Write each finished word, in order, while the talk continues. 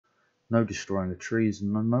No destroying the trees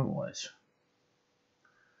and no motorways.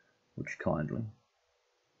 Which kindly.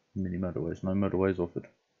 Mini motorways, no motorways offered.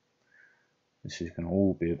 This is going to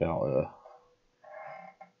all be about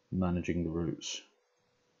managing the routes.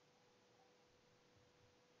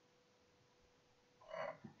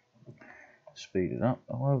 Speed it up.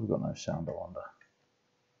 Oh, well, we've got no sound, I wonder.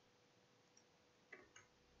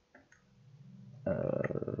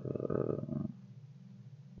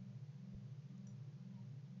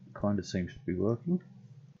 Kind of seems to be working.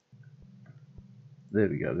 There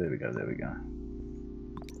we go, there we go, there we go.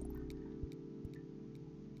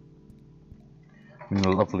 In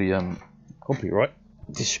a lovely copyright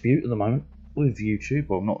dispute at the moment with YouTube.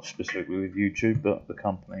 Well, not specifically with YouTube, but the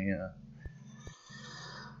company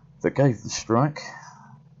that gave the strike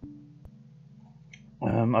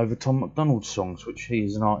over Tom McDonald's songs, which he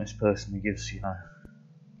as an artist personally gives, you know,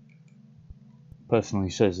 personally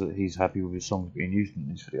says that he's happy with his songs being used in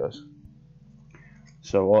these videos.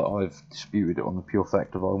 So I've disputed it on the pure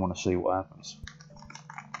fact of I want to see what happens.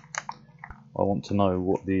 I want to know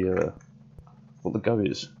what the go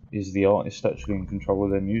is. Is the artist actually in control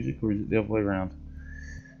of their music, or is it the other way around?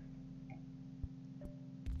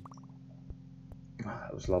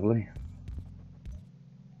 That was lovely.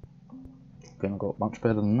 Couldn't have got much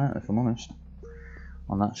better than that, if I'm honest,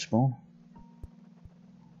 on that spawn.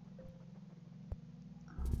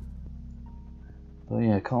 But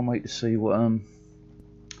yeah, can't wait to see what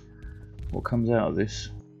comes out of this.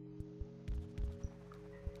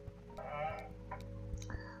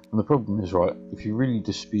 And the problem is, right, if you really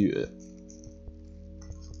dispute it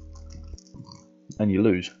and you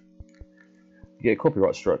lose, you get a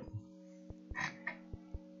copyright strike.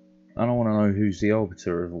 I don't want to know who's the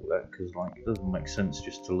arbiter of all that, because like it doesn't make sense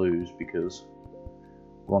just to lose because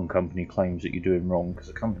one company claims that you're doing wrong, because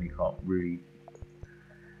a company can't really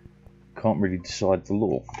decide the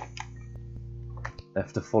law. They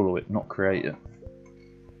have to follow it, not create it.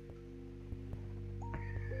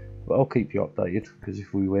 But I'll keep you updated, because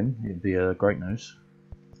if we win, it'd be great news.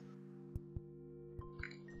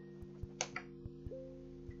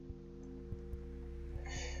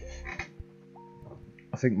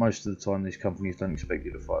 I think most of the time these companies don't expect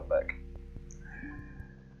you to fight back.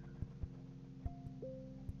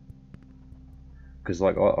 Because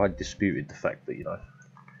like I disputed the fact that, you know,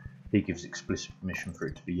 he gives explicit permission for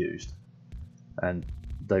it to be used, and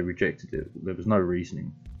they rejected it. There was no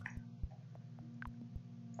reasoning,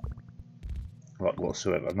 like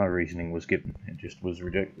whatsoever. No reasoning was given. It just was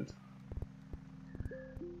rejected.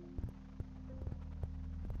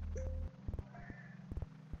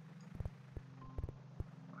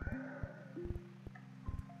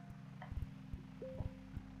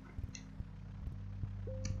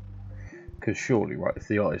 Because surely, right, if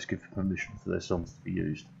the artists give permission for their songs to be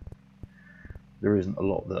used, there isn't a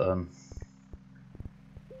lot that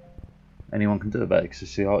anyone can do about it, because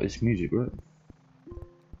it's the artist's music, right?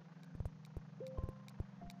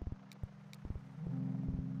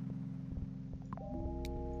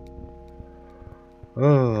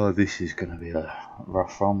 Oh, this is going to be a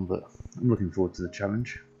rough run, but I'm looking forward to the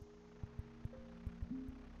challenge.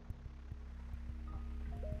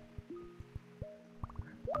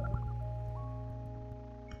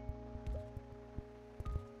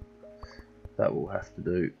 That will have to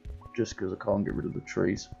do, just because I can't get rid of the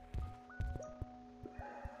trees.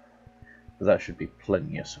 But that should be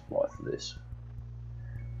plenty of supply for this.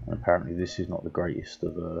 And apparently this is not the greatest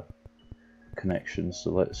of connections,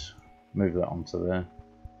 so let's move that onto there,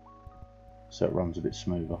 so it runs a bit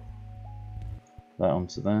smoother. That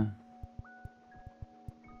onto there.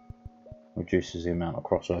 Reduces the amount of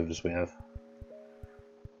crossovers we have.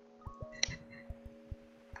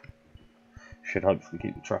 Should hopefully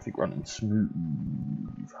keep the traffic running smooth.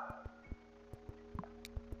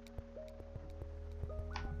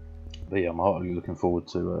 But yeah, I'm heartily looking forward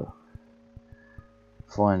to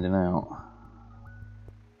finding out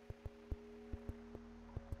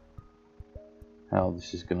how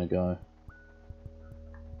this is going to go.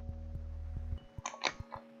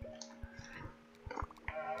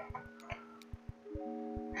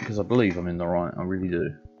 Because I believe I'm in the right, I really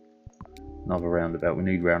do. Another roundabout. We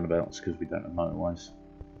need roundabouts because we don't have motorways.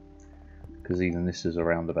 Because even this as a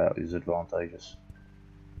roundabout is advantageous.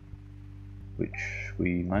 Which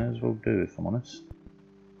we may as well do, if I'm honest.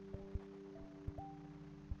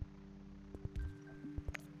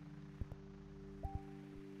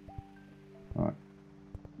 Right.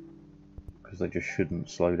 Because they just shouldn't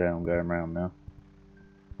slow down going round now.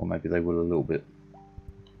 Or maybe they will a little bit.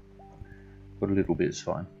 But a little bit is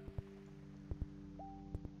fine.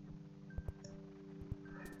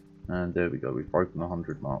 And there we go, we've broken the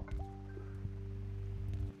 100 mark.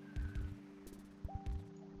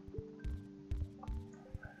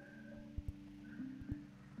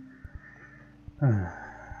 We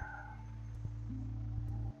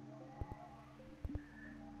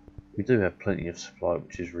do have plenty of supply,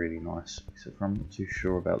 which is really nice, except for I'm not too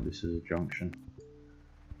sure about this as a junction.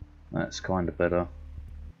 That's kind of better.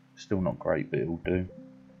 Still not great, but it'll do.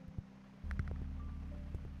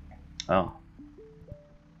 Ah.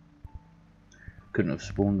 Couldn't have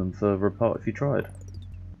spawned them further apart if you tried.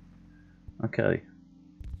 Okay.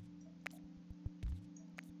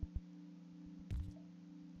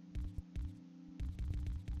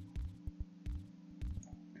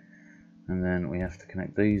 And then we have to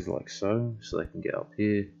connect these like so they can get up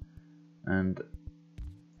here and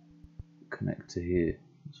connect to here.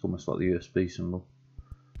 It's almost like the USB symbol.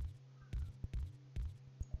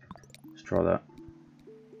 Let's try that.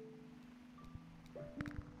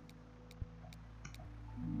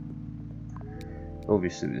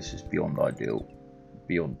 Obviously this is beyond ideal,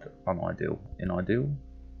 beyond unideal, inimeal.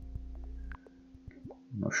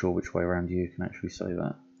 I'm not sure which way around you can actually say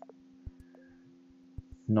that.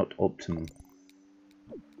 Not optimum.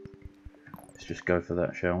 Let's just go for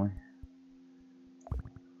that, shall we?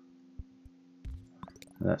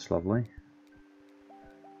 That's lovely.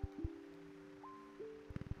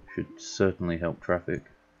 Should certainly help traffic.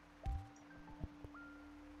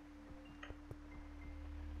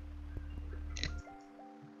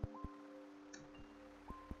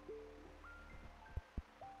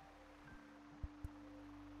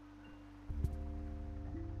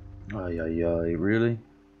 Ay, ay, ay, really?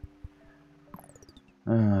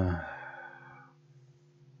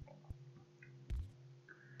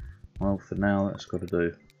 Well, for now, that's got to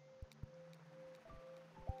do.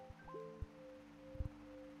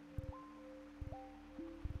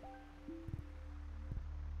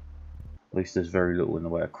 At least there's very little in the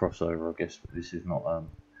way of crossover, I guess. But this is not.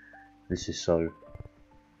 This is so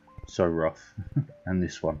rough, and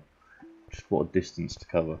this one, just what a distance to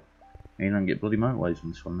cover. And you don't get bloody motorways on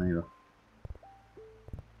this one either.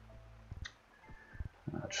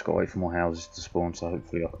 I just got to wait for more houses to spawn, so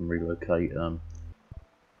hopefully I can relocate.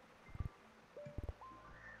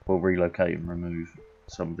 Well, relocate and remove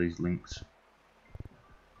some of these links.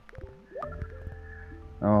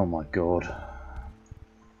 Oh my god.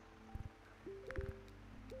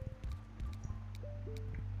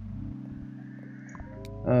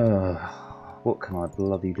 What can I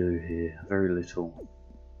bloody do here? Very little.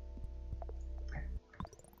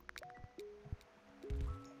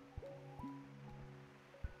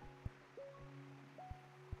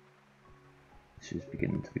 This is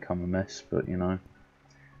beginning to become a mess, but you know,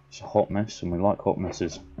 it's a hot mess and we like hot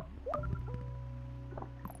messes.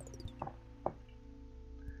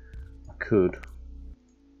 I could.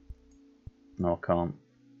 No, I can't.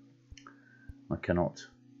 I cannot.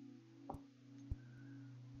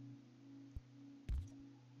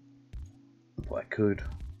 But I could.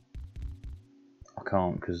 I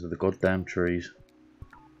can't because of the goddamn trees.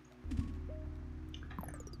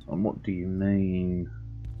 And what do you mean?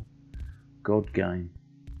 God game.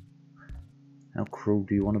 How cruel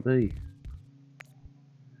do you want to be?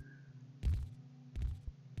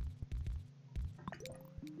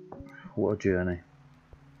 What a journey.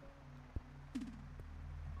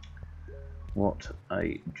 What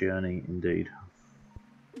a journey indeed.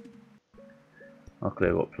 Luckily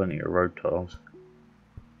I've got plenty of road tiles.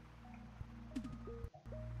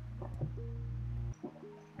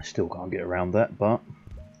 I still can't get around that, but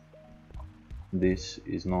this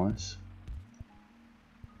is nice.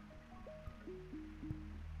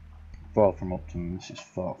 Far from optimum. This is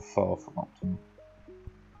far from optimum.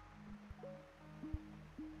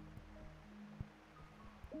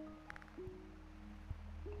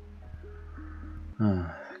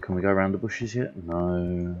 Can we go around the bushes yet?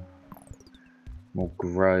 No. More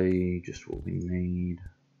grey, just what we need.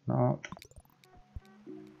 Not.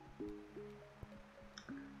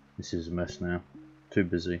 This is a mess now. Too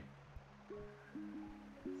busy.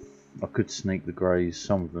 I could sneak the greys,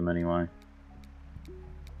 some of them anyway.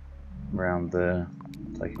 Round there,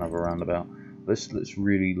 take another roundabout. Let's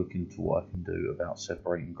really look into what I can do about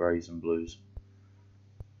separating greys and blues.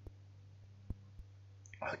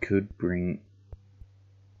 I could bring.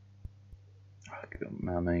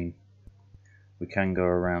 I mean, we can go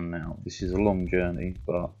around now. This is a long journey,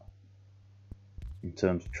 but in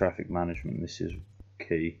terms of traffic management, this is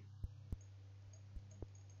key.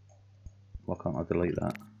 Why can't I delete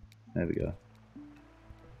that? There we go.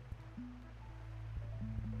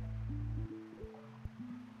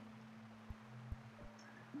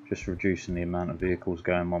 Just reducing the amount of vehicles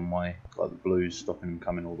going one way, like the blues, stopping them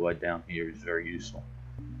coming all the way down here is very useful.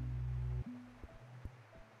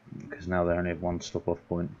 Because now they only have one stop off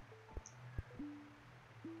point.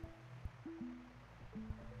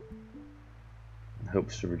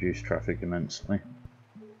 Helps to reduce traffic immensely.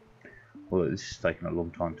 Well, this is taking a long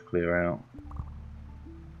time to clear out.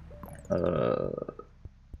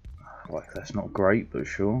 Like, that's not great, but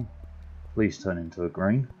sure. Please turn into a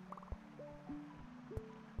green.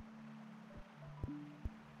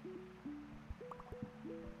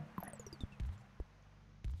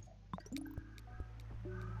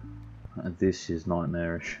 And this is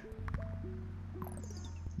nightmarish.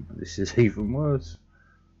 This is even worse.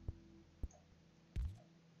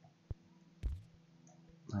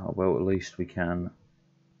 Oh, well, at least we can.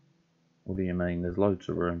 What do you mean? There's loads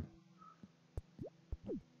of room.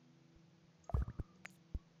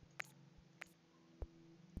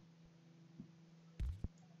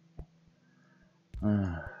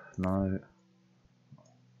 No.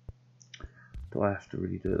 Do I have to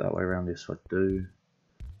really do it that way around? Yes, I do.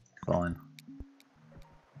 Fine.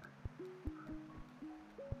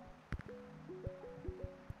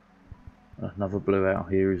 Another blue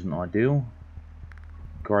out here isn't ideal.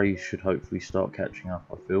 Greys should hopefully start catching up,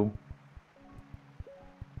 I feel.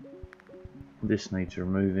 This needs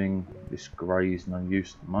removing. This grey is no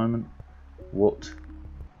use at the moment. What?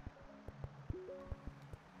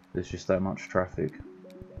 There's just that much traffic.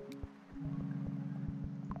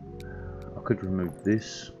 I could remove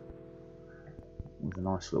this with a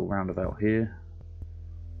nice little roundabout here.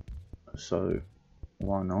 So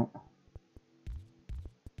why not?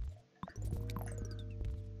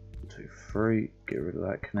 2, 3, get rid of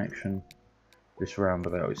that connection. This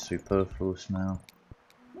roundabout is superfluous now.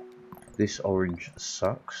 This orange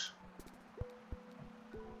sucks.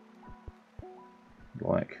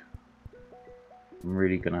 Like, I'm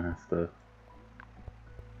really gonna have to.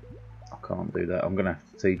 I can't do that. I'm gonna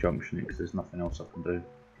have to T-junction it because there's nothing else I can do.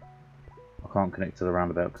 I can't connect to the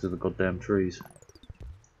roundabout because of the goddamn trees.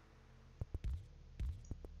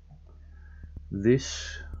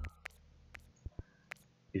 This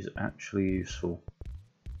is actually useful,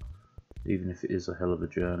 even if it is a hell of a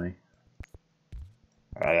journey.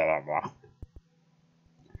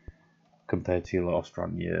 Compared to your last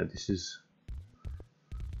run, yeah, this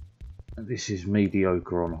is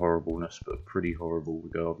mediocre on horribleness, but pretty horrible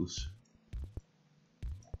regardless.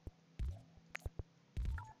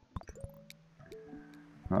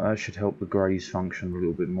 Now that should help the greys function a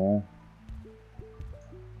little bit more.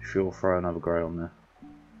 Sure, throw another grey on there.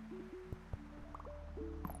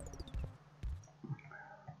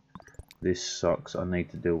 This sucks, I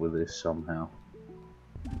need to deal with this somehow.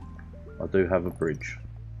 I do have a bridge.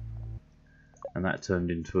 And that turned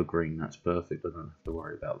into a green, that's perfect, I don't have to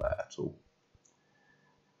worry about that at all.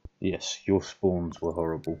 Yes, your spawns were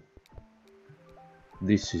horrible.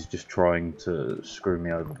 This is just trying to screw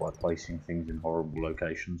me over by placing things in horrible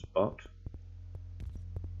locations, but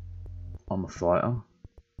I'm a fighter.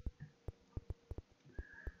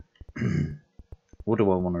 What do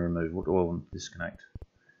I want to remove? What do I want to disconnect?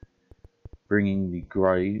 Bringing the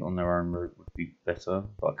grey on their own route would be better,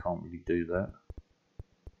 but I can't really do that.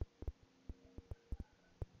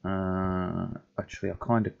 Actually, I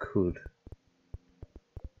kind of could.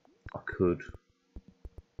 I could.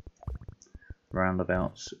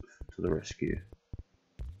 Roundabouts to the rescue.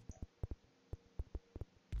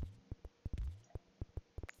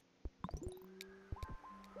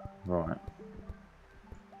 Right.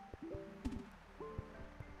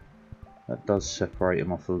 That does separate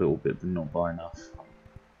them off a little bit, but not by enough.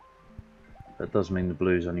 That does mean the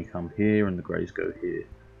blues only come here and the greys go here.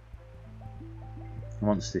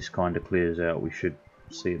 Once this kind of clears out, we should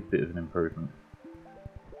see a bit of an improvement.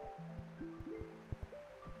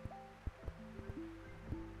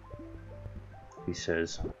 He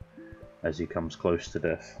says, as he comes close to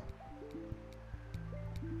death.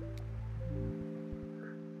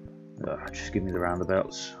 Just give me the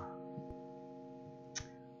roundabouts.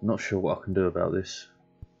 Not sure what I can do about this.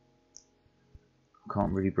 I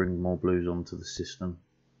can't really bring more blues onto the system.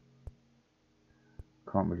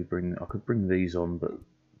 Can't really bring. I could bring these on, but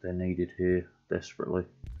they're needed here desperately.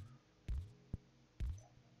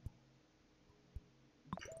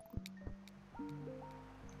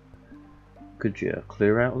 Could you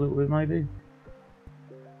clear out a little bit, maybe?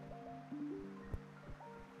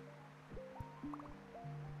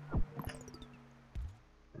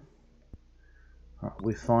 Right,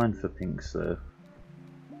 we're fine for pinks there.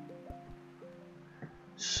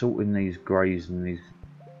 Sorting these greys and these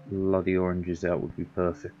bloody oranges out would be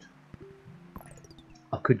perfect.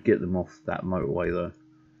 I could get them off that motorway though.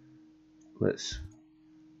 Let's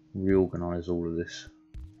reorganise all of this.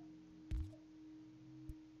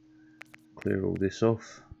 Clear all this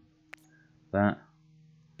off. That.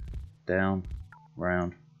 Down.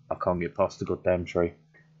 Round. I can't get past the goddamn tree.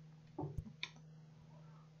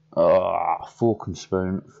 Ah, fork and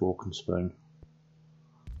spoon, fork and spoon.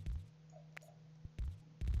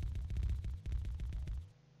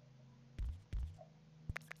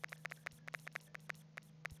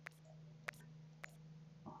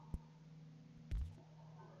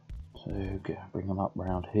 So bring them up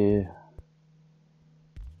round here.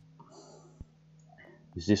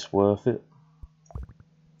 Is this worth it?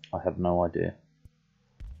 I have no idea.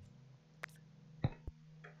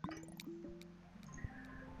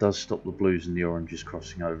 Does stop the blues and the oranges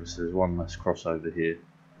crossing over, so there's one less crossover here.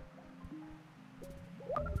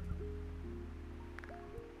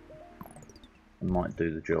 It might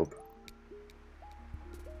do the job.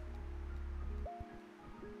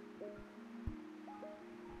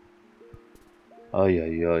 Ay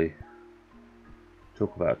ay ay.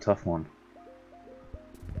 Talk about a tough one.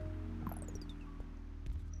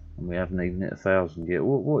 And we haven't even hit 1,000 yet.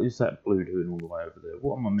 What is that blue doing all the way over there?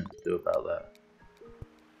 What am I meant to do about that?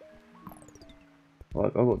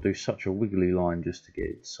 Like, I've got to do such a wiggly line just to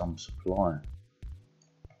get some supply.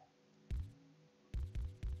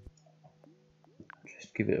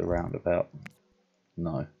 Just give it a roundabout.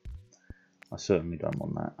 No. I certainly don't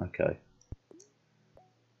want that. Okay.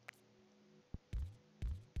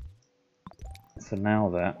 For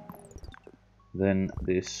now that. Then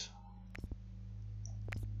this.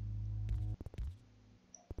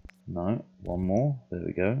 No. One more. There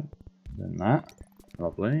we go. Then that.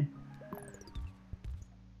 Lovely.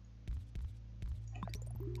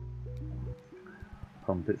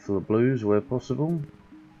 Pump it full of blues where possible.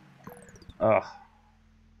 Ah,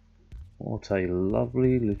 what a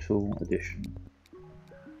lovely little addition.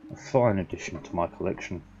 A fine addition to my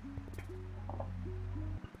collection.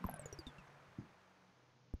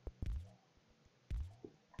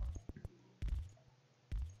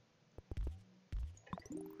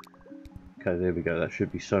 Okay, there we go. That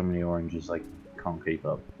should be so many oranges I can't keep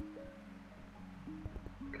up.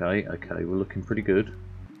 Okay, okay, we're looking pretty good.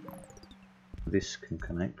 This can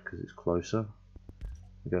connect because it's closer.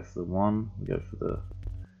 We go for the 1, we go for the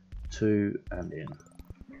 2, and in.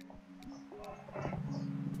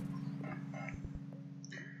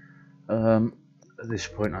 At this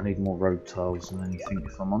point I need more road tiles than anything,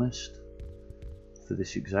 if I'm honest, for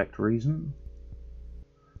this exact reason.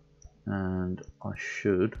 And I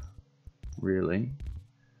should really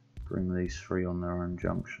bring these 3 on their own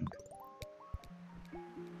junction.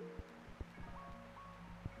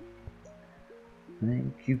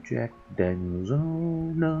 Thank you, Jack Daniels, oh,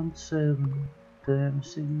 number 7.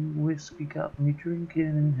 Tennessee whiskey got me drinking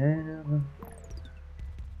in heaven.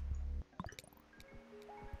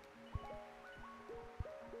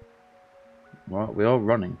 Right, we are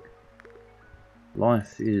running.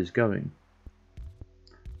 Life is going.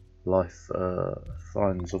 Life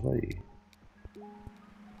finds a way.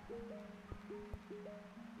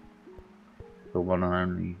 The one and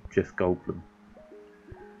only Jeff Goldblum.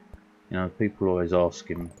 You know, people always ask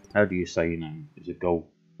him, how do you say your name? Is it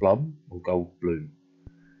Goldblum or Goldblum?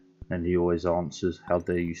 And he always answers, how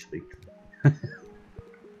dare you speak to me?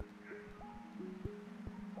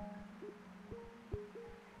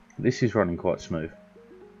 This is running quite smooth.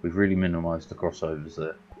 We've really minimised the crossovers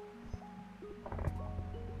there.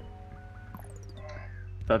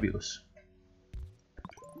 Fabulous.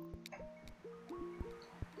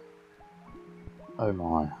 Oh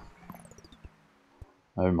my.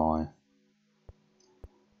 Oh my.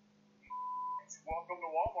 Welcome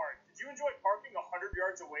to Walmart. Did you enjoy parking 100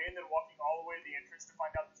 yards away and then walking all the way to the entrance to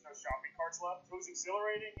find out there's no shopping carts left? It was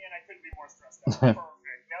exhilarating and I couldn't be more stressed out.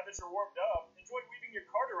 Perfect. Now that you're warmed up, enjoy weaving your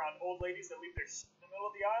cart around old ladies that leave their shit in the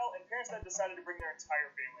middle of the aisle and parents that decided to bring their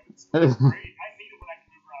entire family to the store. Great. I hate it when I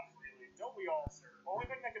can move around freely. Don't we all, sir?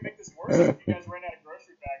 Only thing that could make this worse is if you guys ran out of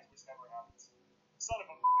grocery bags, which never happens. Son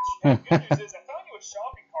of a bitch. And the good news is I found you a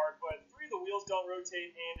shopping cart, but 3 of the wheels don't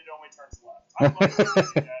rotate and it only turns left. I'd love to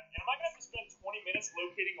do that. And am I going to have to spend 20 minutes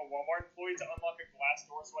locating a Walmart employee to unlock a glass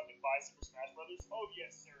door so I can buy Super Smash Brothers? Oh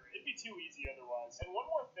yes, sir. It'd be too easy otherwise. And one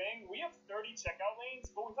more thing, we have 30 checkout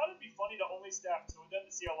lanes, but we thought it'd be funny to only staff 2 of them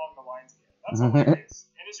to see how long the lines get. That's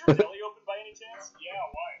hilarious. And is your deli open by any chance? Yeah,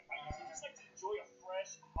 why? I usually just like to enjoy a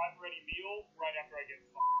fresh, hot, ready meal right after I get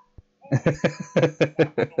fucked.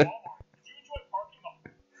 Welcome to Walmart. Did you enjoy parking on...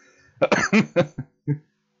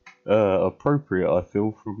 Appropriate, I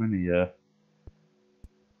feel, from any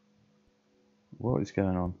what is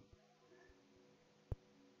going on?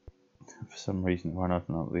 For some reason it won't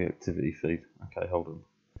open up the activity feed. Okay, hold on.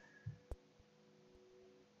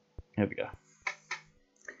 Here we go.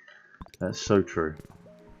 That's so true.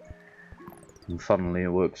 And funnily it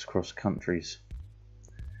works across countries.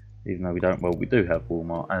 Even though we don't, well, we do have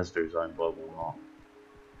Walmart. Asda is owned by Walmart.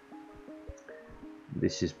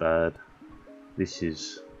 This is bad. This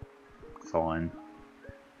is fine.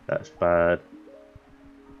 That's bad.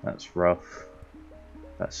 That's rough.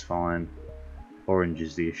 That's fine. Orange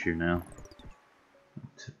is the issue now.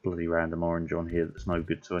 It's a bloody random orange on here that's no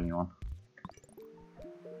good to anyone.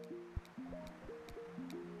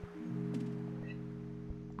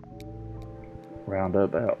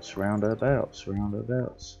 Roundabouts, roundabouts,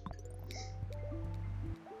 roundabouts.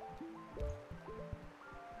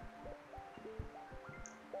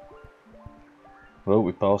 Well,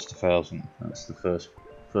 we passed 1,000. That's the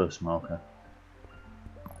first marker.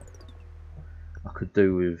 I could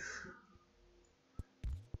do with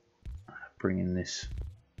bringing this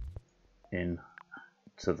in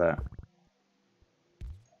to that.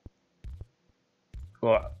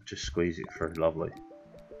 Oh, just squeeze it through. Lovely.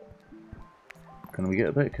 Can we get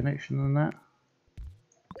a better connection than that?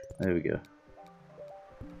 There we go.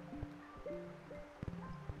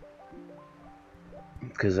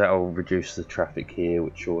 Because that will reduce the traffic here,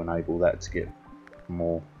 which will enable that to get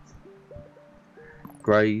more.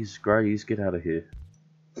 Greys, get out of here.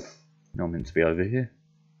 Not meant to be over here.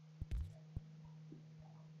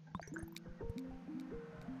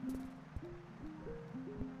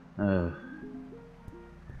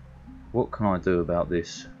 What can I do about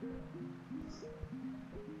this?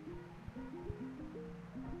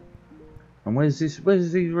 And where's these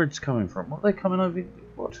reds coming from? What are they coming over here?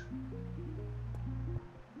 What?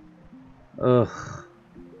 Ugh.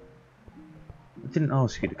 I didn't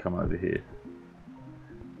ask you to come over here.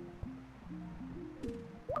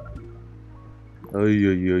 Oy,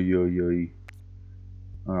 oy, oy, oy, oy.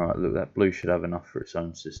 Alright, look, that blue should have enough for its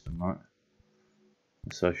own system, right?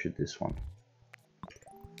 And so should this one.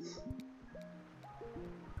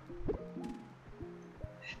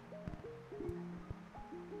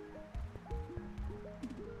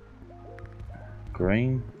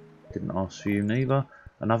 Green. Didn't ask for you neither.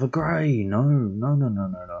 Another grey. No, no, no, no,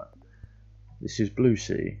 no, no. This is blue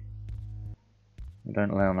sea. We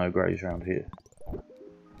don't allow no greys around here.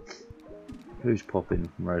 Who's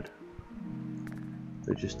popping red?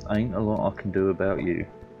 There just ain't a lot I can do about you.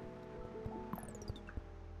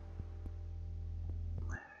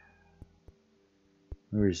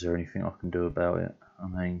 Or is there anything I can do about it? I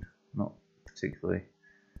mean, not particularly.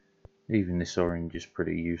 Even this orange is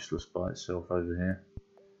pretty useless by itself over here.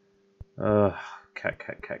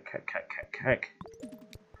 Cack.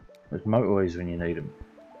 There's motorways when you need them.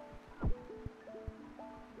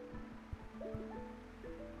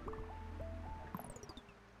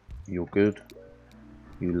 You're good.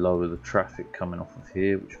 You lower the traffic coming off of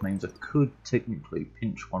here, which means I could technically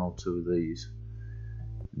pinch one or two of these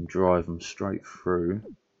and drive them straight through.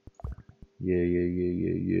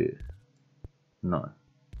 Yeah. No.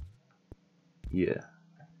 Yeah.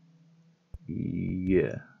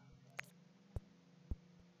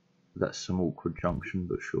 That's some awkward junction,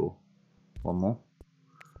 but sure. One more.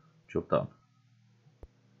 Job done.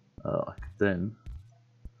 I could then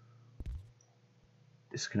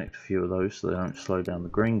disconnect a few of those so they don't slow down the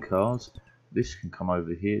green cars. This can come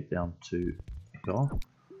over here down to here.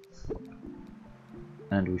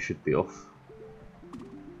 And we should be off.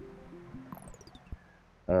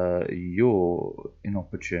 You're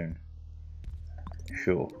inopportune.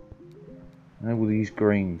 Sure. And all these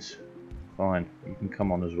greens. Fine, you can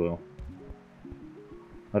come on as well.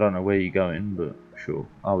 I don't know where you're going, but sure.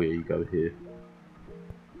 Oh yeah, you go here.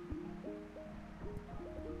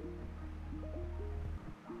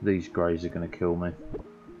 These greys are going to kill me.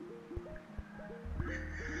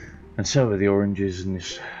 And so are the oranges and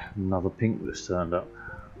this another pink that's turned up.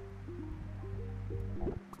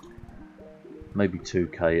 Maybe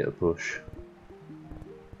 2k at a push.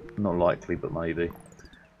 Not likely, but maybe.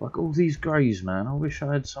 Like all these greys, man. I wish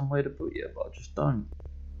I had somewhere to put you, but I just don't.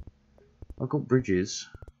 I've got bridges.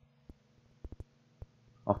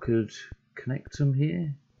 I could connect them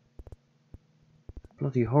here.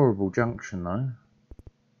 Bloody horrible junction, though.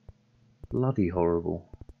 Bloody horrible.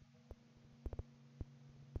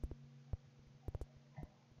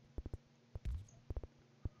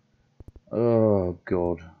 Oh,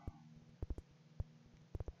 God.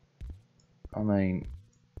 I mean,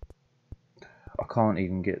 I can't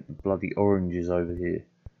even get the bloody oranges over here.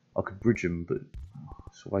 I could bridge them, but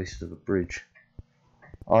it's a waste of a bridge.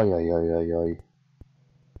 Ay.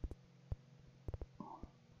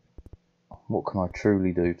 What can I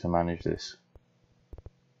truly do to manage this?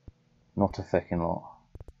 Not a feckin' lot.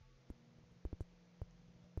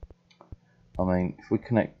 I mean, if we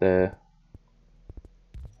connect there,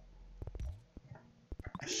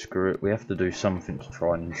 screw it. We have to do something to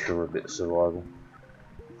try and ensure a bit of survival.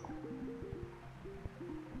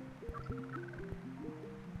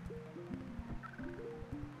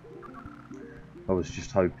 I was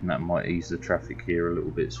just hoping that might ease the traffic here a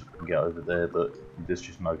little bit so we can get over there, but there's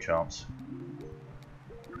just no chance.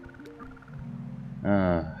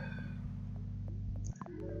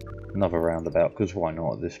 Another roundabout, because why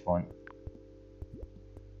not at this point?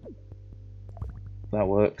 That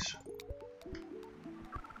works.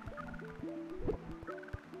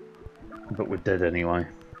 But we're dead anyway.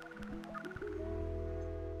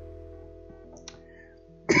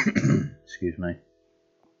 Excuse me.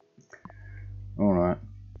 Alright.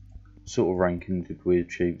 Sort of ranking did we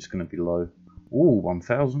achieve? It's going to be low. Ooh,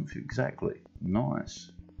 1000th exactly.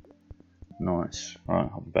 Nice. Nice. Right,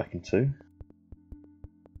 I'll be back in 2.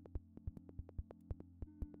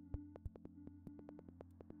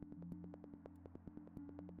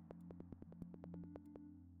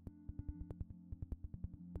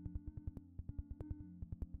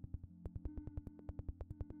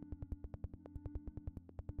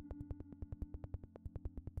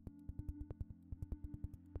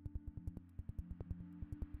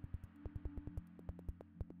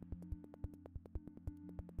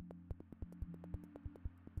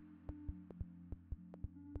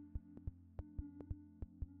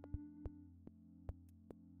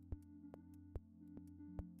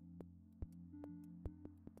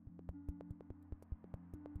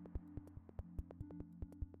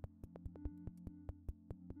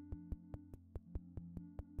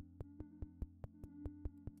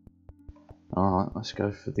 Alright, let's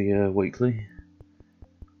go for the weekly.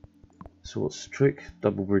 So what's the trick?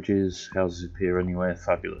 Double bridges, houses appear anywhere,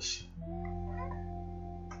 fabulous.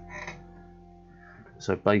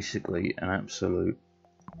 So basically an absolute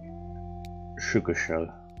sugar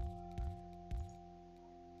show.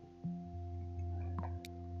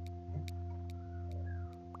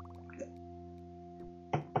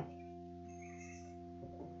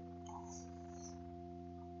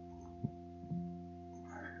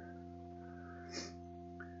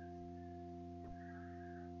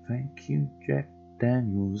 Thank you, Jack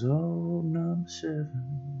Daniels, old number 7.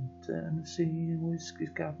 Tennessee and whiskey's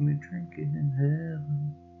got me drinking in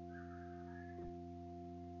heaven.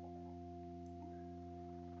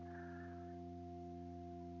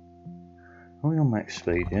 Are we on max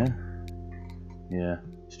speed, yeah? Yeah,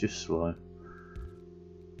 it's just slow.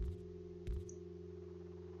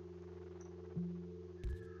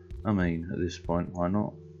 I mean, at this point, why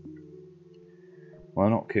not? Why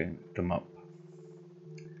not kick them up?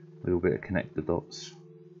 A little bit of connect the dots.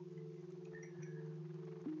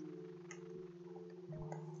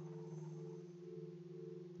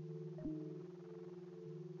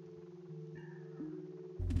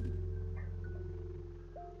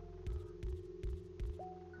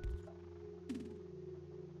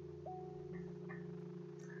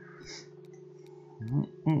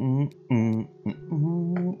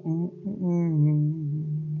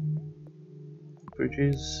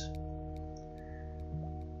 Bridges.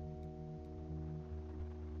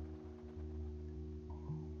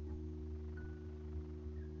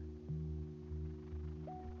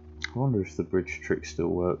 I wonder if the bridge trick still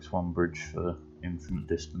works. One bridge for infinite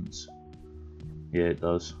distance. Yeah, it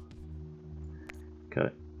does. Okay.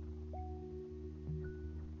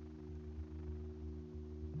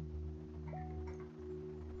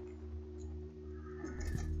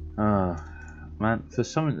 Man, for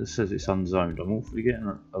something that says it's unzoned, I'm awfully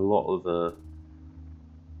getting a lot of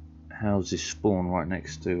houses spawn right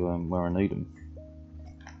next to where I need them.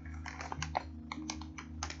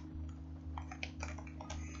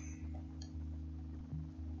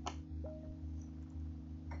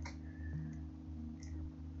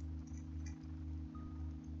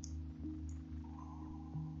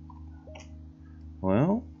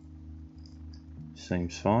 Well,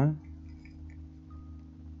 seems fine.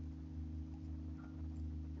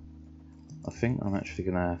 I think I'm actually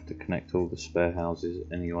going to have to connect all the spare houses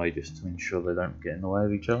anyway, just to ensure they don't get in the way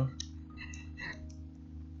of each other.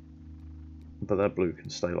 But that blue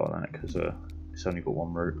can stay like that because it's only got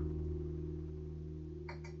one route.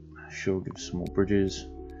 Sure, give some more bridges.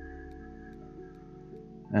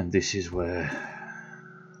 And this is where...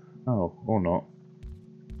 oh, or not.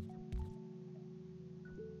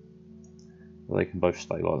 Well, they can both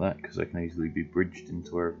stay like that because they can easily be bridged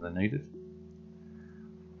into wherever they're needed.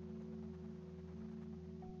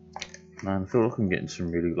 Man, I feel like I'm getting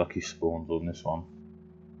some really lucky spawns on this one.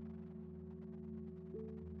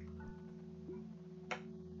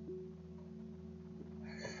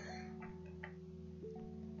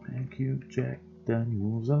 Thank you, Jack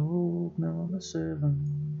Daniels, old number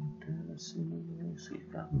 7. Tennessee,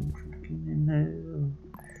 got me drinking in hell.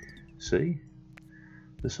 See?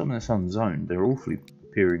 There's something that's unzoned. They're awfully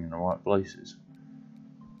appearing in the right places.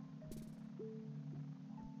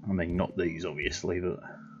 I mean, not these obviously, but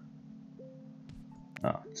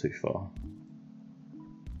too far.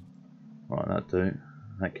 Right, that do.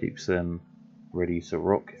 That keeps them ready to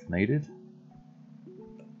rock if needed.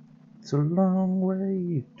 It's a long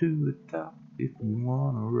way to the top if you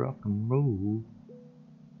wanna rock and roll.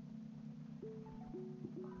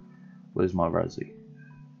 Where's my Razzie?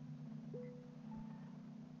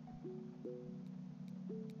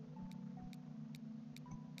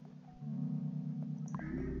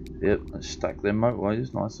 Yep, let's stack them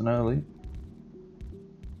motorways nice and early.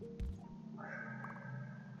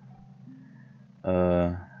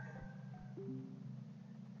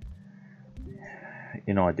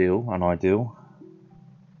 In ideal, unideal.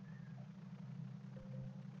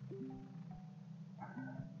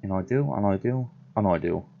 In ideal, unideal,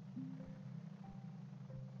 unideal.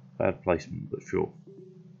 Bad placement, but sure.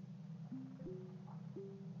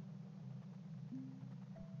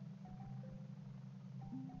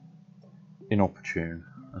 Inopportune,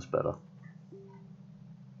 that's better.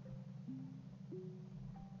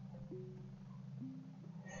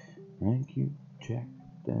 Thank you, Jack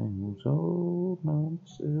Daniels, old man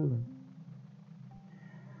selling.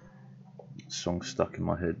 Song stuck in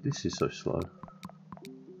my head. This is so slow.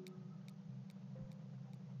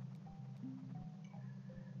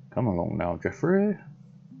 Come along now, Jeffrey.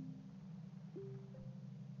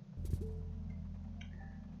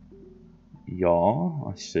 Yeah,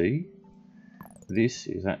 I see. This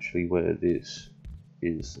is actually where this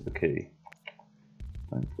is the key.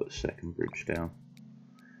 Don't put a second bridge down.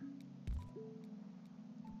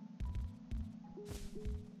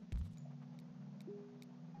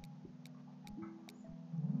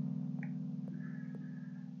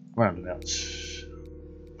 Roundabouts.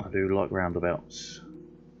 I do like roundabouts.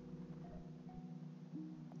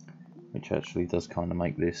 Which actually does kind of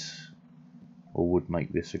make this, or would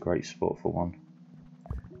make this a great spot for one.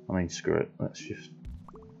 I mean, screw it, let's just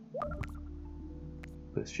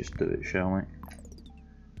do it, shall we?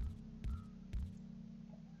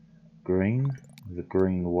 Green, there's a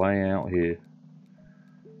green way out here.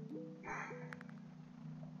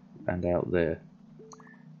 And out there.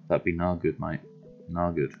 That'd be nah good, mate.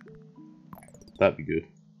 Nah good. That'd be good.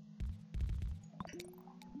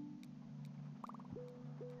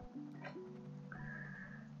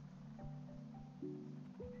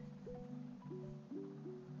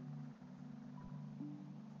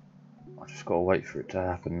 I just gotta wait for it to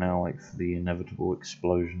happen now, wait for the inevitable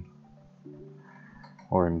explosion.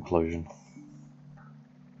 Or implosion.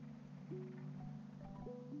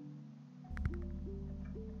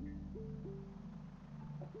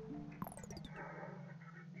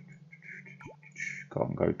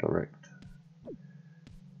 Can't go direct.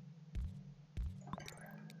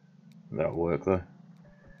 That'll work though.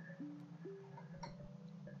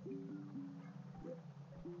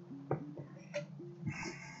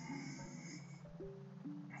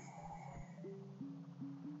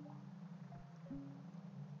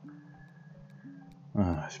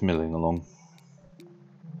 It's milling along.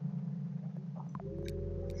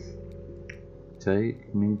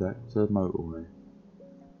 Take me back to the motorway.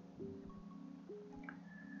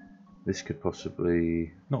 This could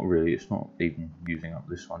possibly, not really, it's not even using up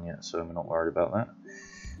this one yet, so we're not worried about that.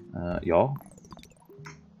 Yeah.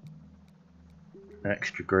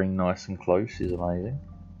 Extra green nice and close is amazing.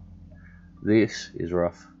 This is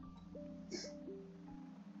rough.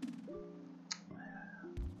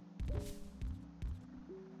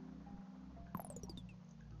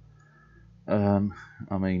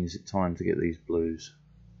 I mean, is it time to get these blues?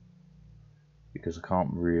 Because I can't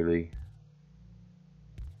really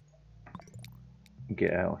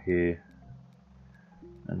get out here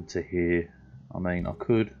and to here. I mean, I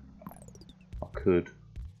could.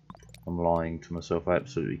 I'm lying to myself. I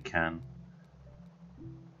absolutely can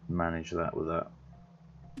manage that with that.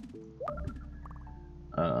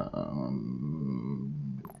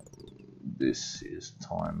 This is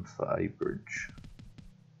time for a bridge.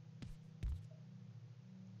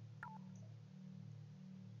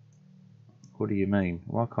 What do you mean?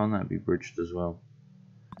 Why can't that be bridged as well?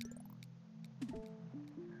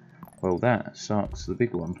 Well, that sucks, the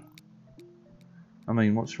big one. I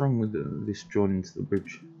mean, what's wrong with this joining to the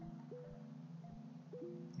bridge?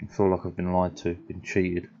 I feel like I've been lied to, been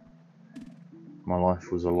cheated. My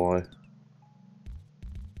life was a lie.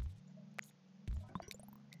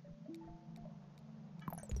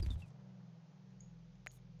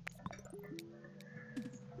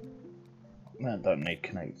 That don't need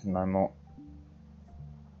connecting no more.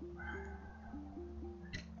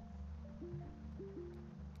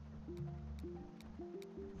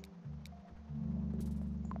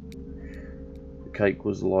 The cake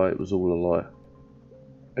was a lie, it was all a lie.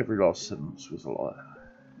 Every last sentence was a lie.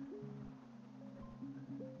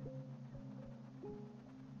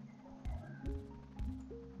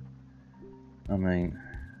 I mean,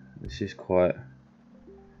 this is quite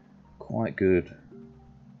good.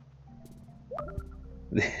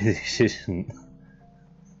 This isn't.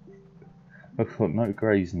 I've got no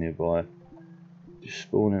greys nearby. Just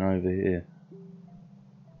spawning over here.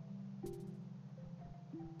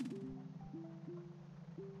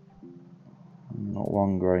 Not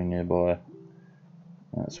one grey nearby.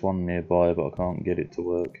 That's one nearby, but I can't get it to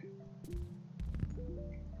work.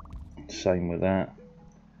 Same with that.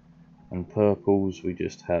 And purples, we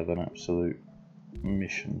just have an absolute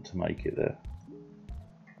mission to make it there.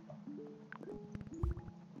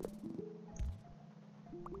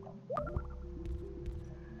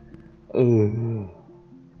 Ugh.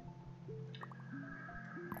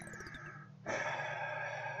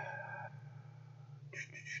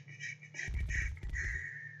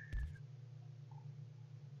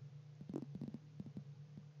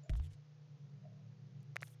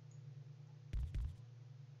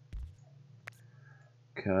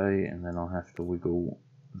 Okay, and then I'll have to wiggle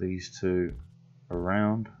these two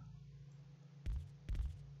around.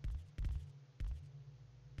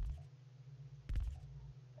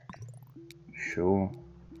 Sure.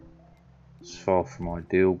 It's far from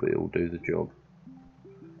ideal, but it'll do the job.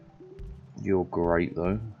 You're great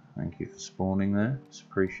though. Thank you for spawning there. It's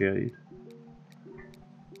appreciated.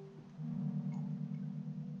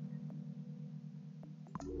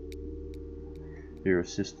 Your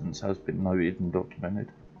assistance has been noted and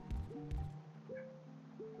documented.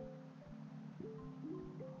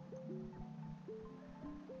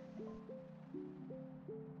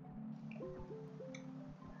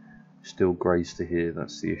 Still greys to hear,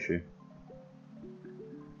 that's the issue.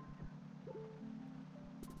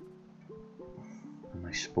 And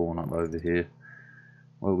they spawn up over here.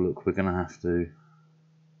 Well look, we're going to have to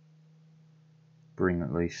bring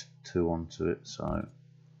at least two onto it, so...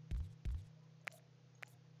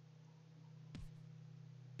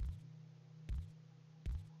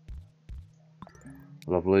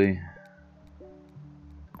 Lovely.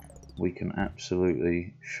 We can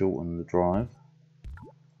absolutely shorten the drive.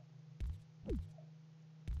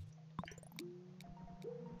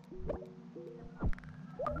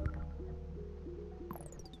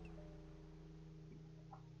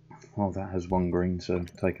 Well, that has one green, so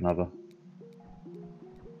take another.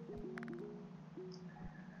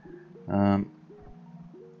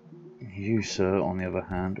 You, sir, on the other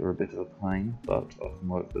hand, are a bit of a pain, but I can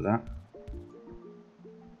work with that.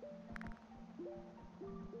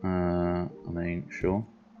 I mean, sure.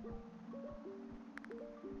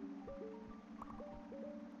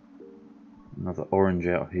 Another orange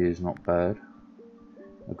out here is not bad.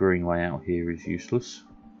 A green way out here is useless.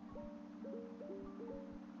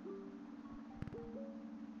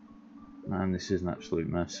 Man, this is an absolute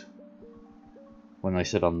mess. When they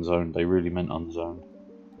said unzoned, they really meant unzoned.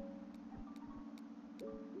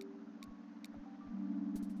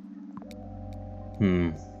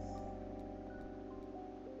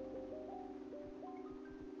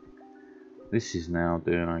 This is now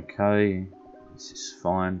doing okay. This is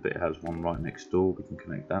fine, but it has one right next door. We can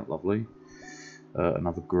connect that, lovely.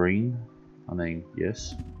 Another green. I mean,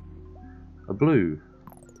 yes. A blue.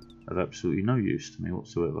 Of absolutely no use to me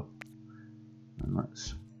whatsoever. And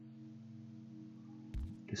let's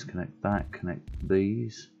disconnect that, connect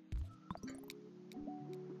these.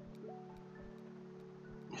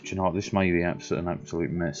 Do you know what, this may be an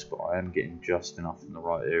absolute mess, but I am getting just enough in the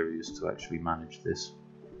right areas to actually manage this.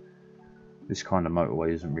 This kind of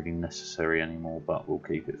motorway isn't really necessary anymore, but we'll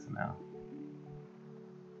keep it for now.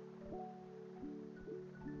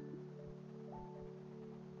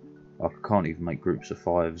 I can't even make groups of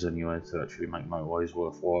fives anyway to actually make motorways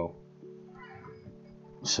worthwhile.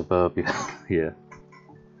 Suburbia, yeah.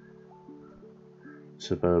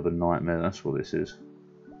 Suburban nightmare, that's what this is.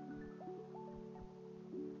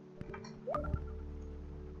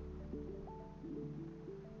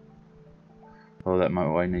 Oh, that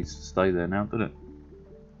motorway needs to stay there now, doesn't it?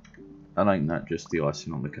 And ain't that just the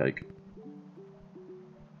icing on the cake?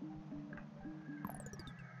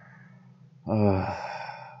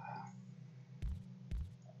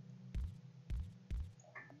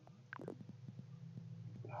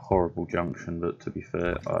 Horrible junction, but to be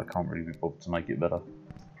fair, I can't really be bothered to make it better.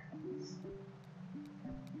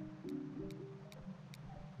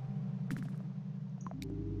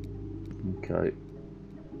 Okay.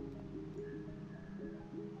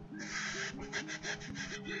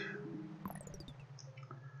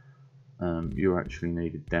 You're actually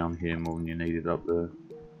needed down here more than you needed up there.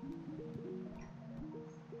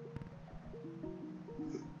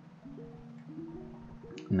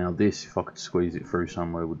 Now this, if I could squeeze it through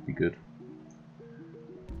somewhere, would be good.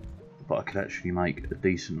 But I could actually make a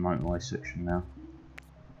decent motorway section now.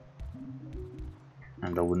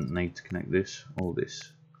 And I wouldn't need to connect this or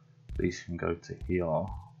this. These can go to here.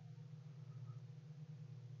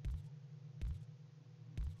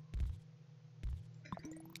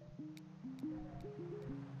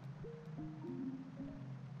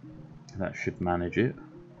 That should manage it.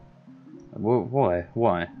 Well, why?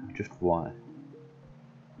 Why? Just why?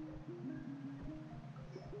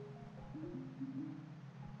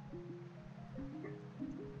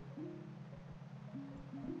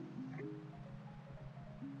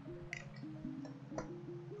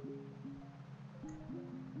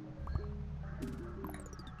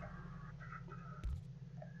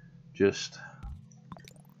 Just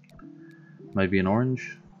maybe an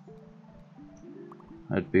orange.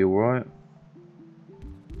 That'd be alright.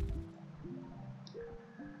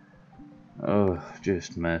 Oh,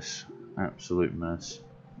 just mess. Absolute mess.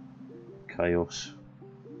 Chaos.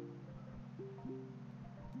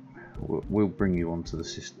 We'll bring you onto the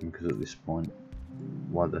system because at this point,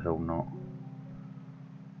 why the hell not?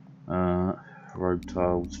 Road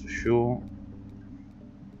tiles for sure.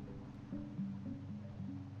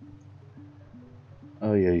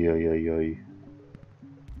 Oh yeah.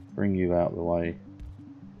 Bring you out of the way.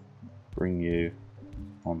 Bring you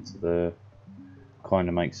onto there. Kind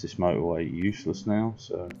of makes this motorway useless now,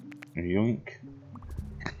 so yoink.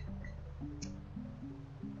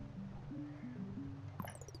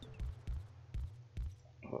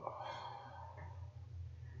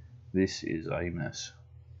 This is a mess.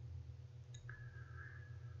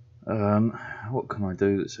 What can I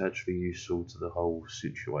do that's actually useful to the whole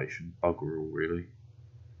situation? Bugger all, really.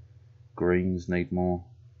 Greens need more.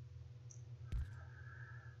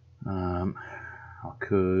 I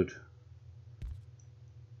could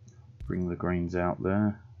bring the greens out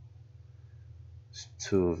there. There's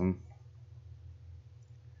two of them.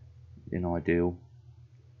 In ideal.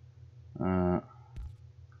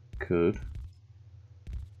 Could.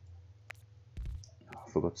 Oh,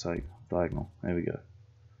 for God's sake, diagonal. There we go.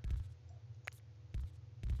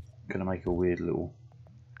 Gonna make a weird little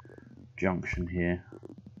junction here.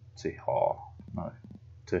 To here. No.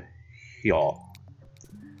 To here.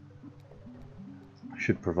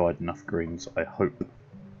 Should provide enough greens, I hope.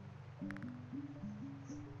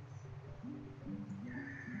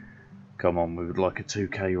 Come on, we would like a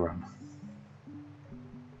 2k run.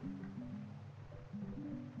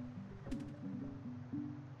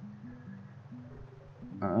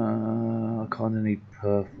 I kind of need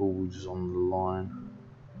purples on the line.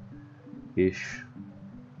 Ish.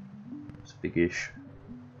 It's big-ish.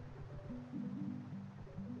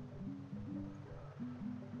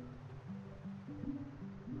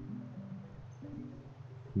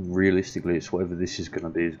 Realistically, it's whatever this is going to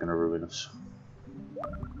be is going to ruin us.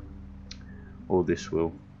 Or this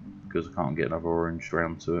will, because I can't get another orange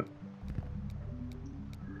round to it.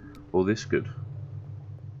 Or this could.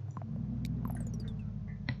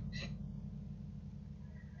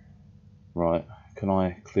 Right, can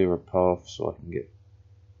I clear a path so I can get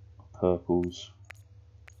purples?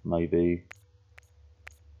 Maybe.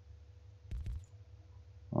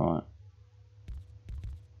 Right.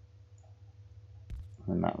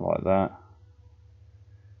 And that like that.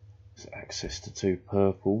 There's access to 2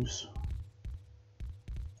 purples.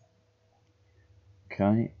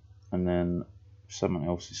 Okay, and then someone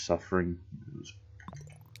else is suffering.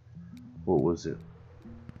 What was it?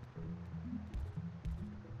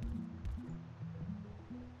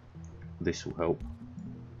 This will help.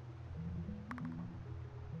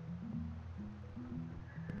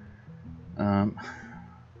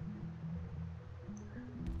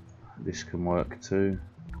 This can work too.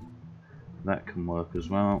 That can work as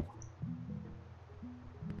well.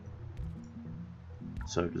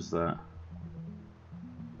 So does that.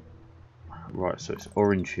 Right, so it's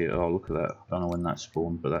orange here. Oh, look at that. Don't know when that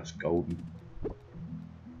spawned, but that's golden.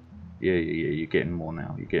 Yeah, you're getting more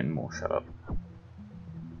now. You're getting more. Shut up.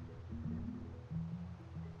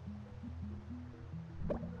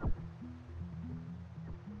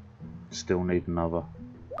 Still need another.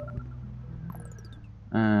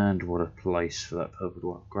 And what a place for that purple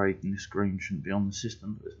to upgrade. And this green shouldn't be on the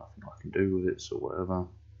system, but there's nothing I can do with it, so whatever.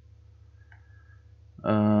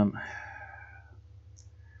 Can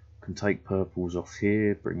take purples off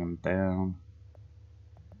here, bring them down.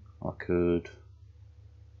 I could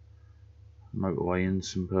motorway in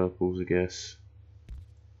some purples, I guess.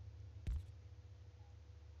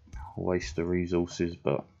 Waste the resources,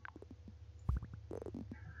 but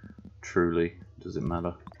truly, does it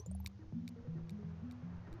matter?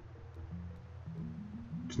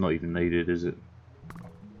 It's not even needed, is it?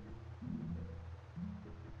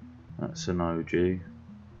 That's an OG.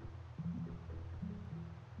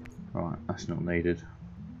 Right, that's not needed.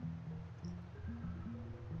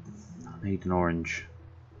 I need an orange.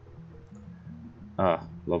 Ah,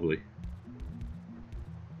 lovely.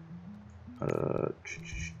 That'll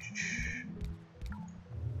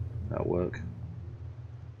work.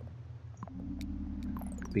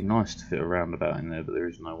 It'd be nice to fit a roundabout in there, but there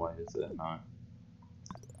is no way, is there? No.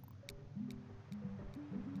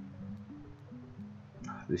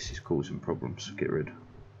 This is causing problems. Get rid.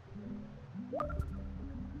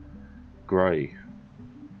 Grey.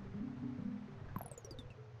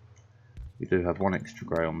 We do have one extra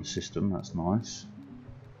grey on the system, that's nice.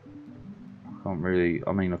 I can't really,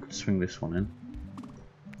 I mean I could swing this one in.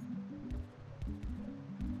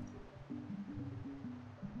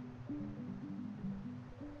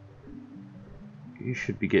 You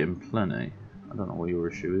should be getting plenty. I don't know what your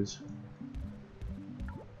issue is.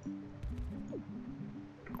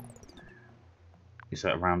 Is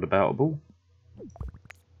that roundaboutable?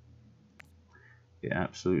 It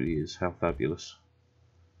absolutely is. How fabulous.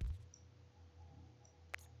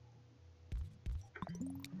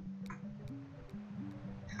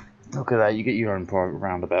 Look at that, you get your own private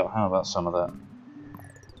roundabout. How about some of that?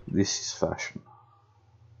 This is fashion.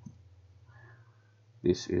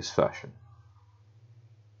 This is fashion.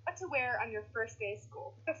 What to wear on your first day of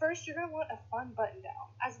school. But first, you're going to want a fun button down,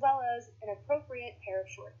 as well as an appropriate pair of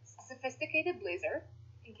shorts. A sophisticated blazer,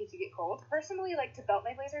 in case you get cold. Personally, I like to belt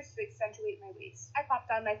my blazers to accentuate my waist. I popped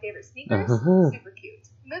on my favorite sneakers, super cute.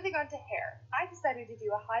 Moving on to hair. I decided to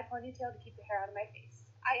do a high ponytail to keep the hair out of my face.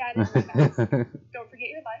 I added my mask. Don't forget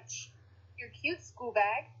your lunch, your cute school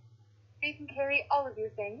bag. You can carry all of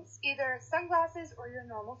your things, either sunglasses or your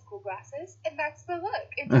normal school glasses, and that's the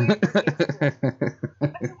look. Enjoy your first day of school.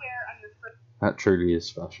 What to wear on your first. That truly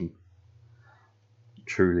is fashion. It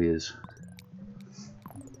truly is.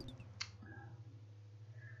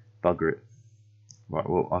 Bugger it. Right,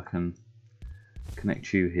 well I can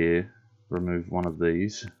connect you here, remove one of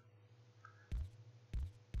these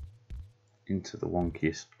into the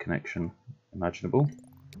wonkiest connection imaginable.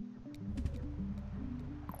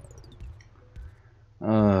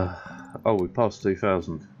 Oh, we passed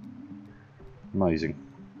 2,000. Amazing.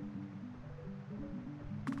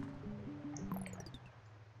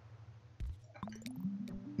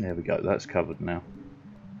 There we go, that's covered now.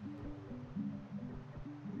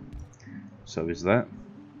 So is that.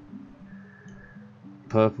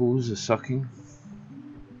 Purples are sucking.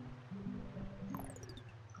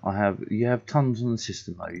 You have tons on the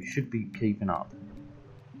system though, you should be keeping up.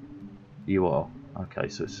 You are. Okay,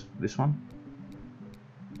 so it's this one.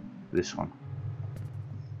 This one.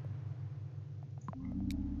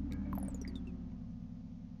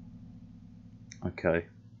 Okay.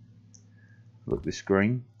 Look, this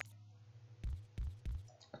green.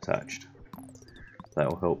 Attached.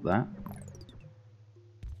 That'll help that.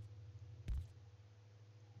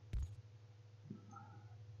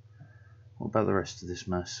 What about the rest of this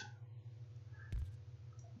mess?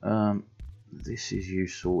 This is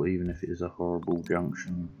useful even if it is a horrible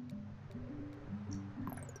junction.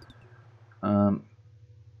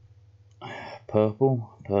 Purple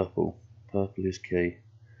is key.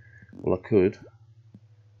 Well, I could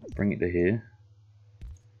bring it to here,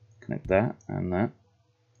 connect that and that.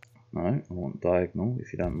 No, I want diagonal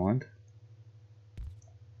if you don't mind.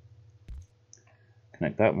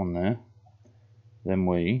 Connect that one there. Then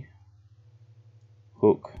we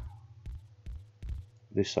hook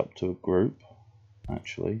this up to a group.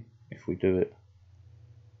 Actually, if we do it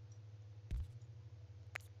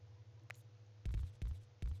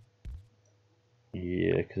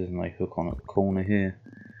yeah, because then they hook on at the corner here.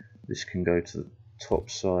 This can go to the top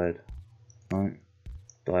side. No,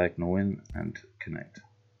 diagonal in and connect.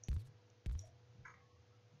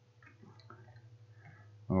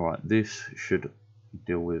 Alright, this should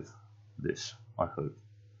deal with this, I hope.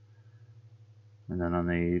 And then I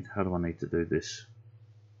need, how do I need to do this?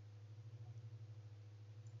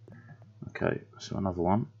 Okay, so another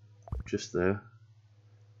one, just there.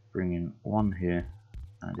 Bring in one here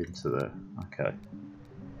and into there. Okay.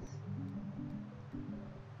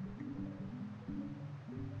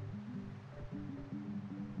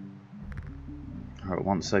 Alright,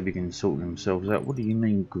 once they begin sorting themselves out, what do you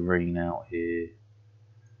mean green out here?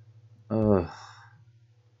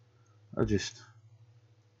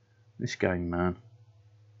 This game, man.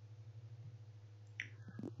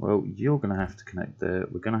 Well, you're going to have to connect there.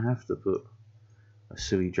 We're going to have to put a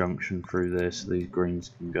silly junction through there so these greens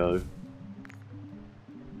can go.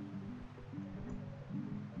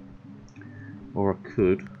 Or I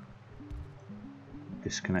could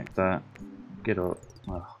disconnect that, get up.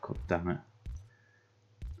 Oh, god damn it.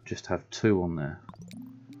 just have 2 on there.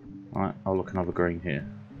 Right, I'll look another green here.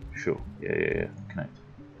 Sure, yeah, connect.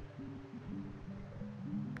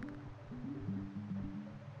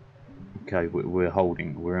 Okay, we're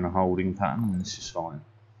in a holding pattern, and this is fine.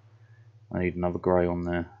 I need another grey on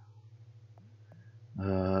there.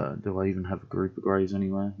 Do I even have a group of greys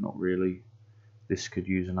anywhere? Not really. This could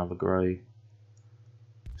use another grey,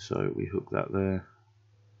 so we hook that there.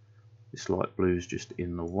 This light blue is just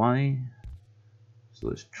in the way, so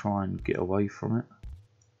let's try and get away from it.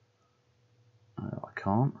 I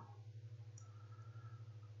can't.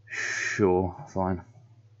 Sure, fine.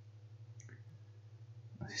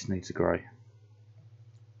 This needs a grey.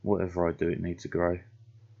 Whatever I do, it needs a grey.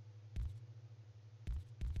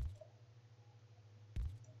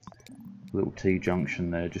 Little T-junction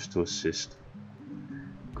there just to assist.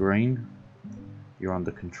 Green, you're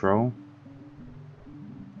under control.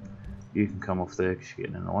 You can come off there because you're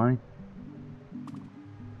getting in the way.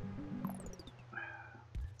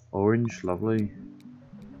 Orange, lovely.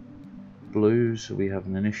 Blues, are we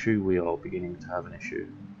having an issue? We are beginning to have an issue.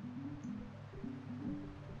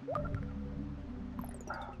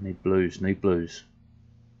 Need blues, need blues.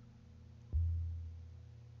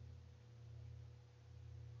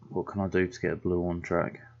 What can I do to get a blue on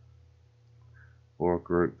track? Or a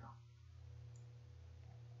group?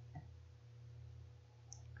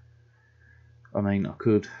 I mean, I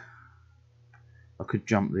could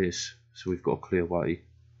jump this, so we've got a clear way.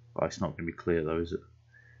 But it's not going to be clear though, is it?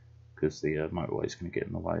 Because the motorway is going to get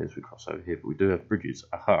in the way as we cross over here. But we do have bridges.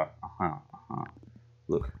 Aha, aha, aha.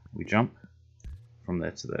 Look, we jump from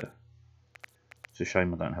there to there. It's a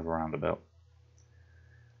shame I don't have a roundabout.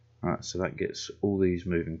 Alright, so that gets all these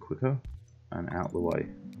moving quicker and out the way.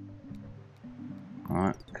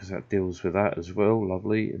 Alright, because that deals with that as well,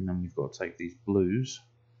 lovely. And then we've got to take these blues.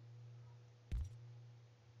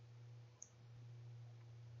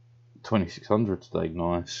 2600 today,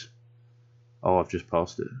 nice. Oh, I've just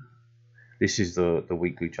passed it. This is the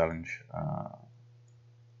weekly challenge.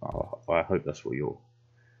 I hope that's what you're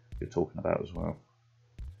talking about as well.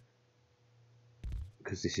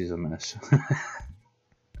 Because this is a mess.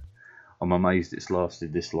 I'm amazed it's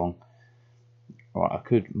lasted this long. Right, I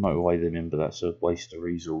could motorway them in, but that's a waste of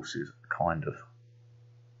resources, kind of.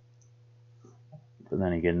 But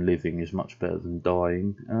then again, living is much better than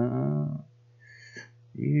dying.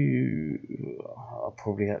 You are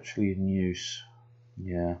probably actually in use.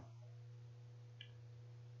 Yeah.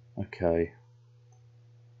 Okay.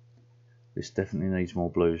 This definitely needs more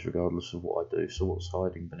blues regardless of what I do. So what's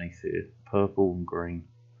hiding beneath here? Purple and green.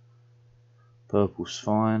 Purple's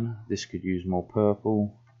fine. This could use more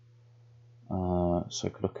purple. So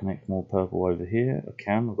could I connect more purple over here? I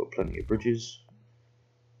can. I've got plenty of bridges.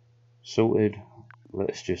 Sorted.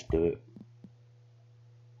 Let's just do it.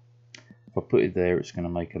 If I put it there, it's going to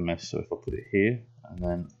make a mess. So if I put it here, and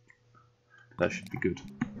then that should be good.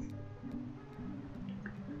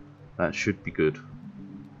 That should be good.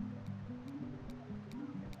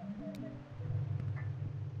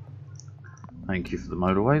 Thank you for the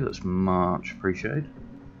motorway, that's much appreciated.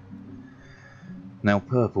 Now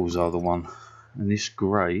purples are the one, and this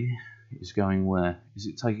grey is going where? Is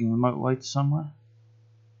it taking the motorway to somewhere?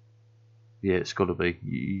 Yeah, it's got to be.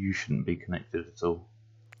 You shouldn't be connected at all.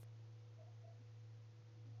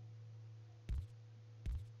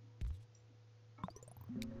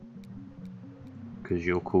 Because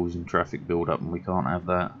you're causing traffic build up and we can't have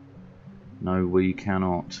that. No, we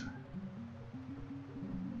cannot.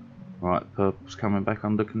 Right, purple's coming back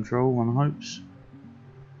under control, one hopes.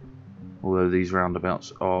 Although these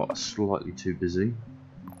roundabouts are slightly too busy.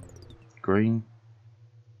 Green.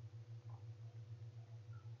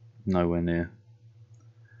 Nowhere near.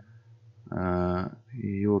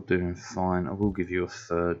 You're doing fine. I will give you a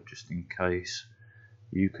third just in case.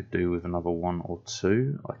 You could do with another 1 or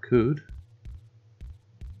 2. I could.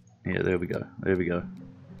 Yeah, there we go. There we go.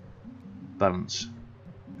 Balance.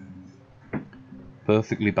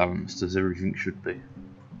 Perfectly balanced as everything should be.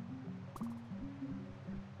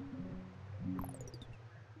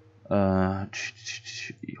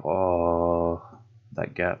 Oh,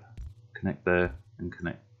 that gap. Connect there and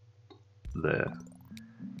connect there.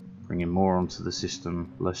 Bringing more onto the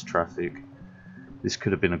system, less traffic. This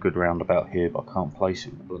could have been a good roundabout here, but I can't place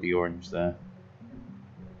it with the bloody orange there.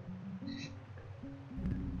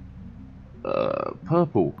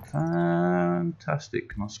 Purple. Fantastic.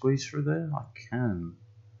 Can I squeeze through there? I can.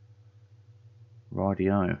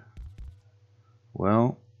 Rightio.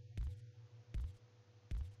 Well.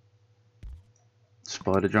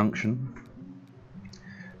 Spider Junction.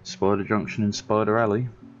 Spider Junction in Spider Alley.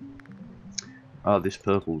 Ah, this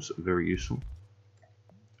purple's very useful.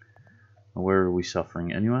 I Where are we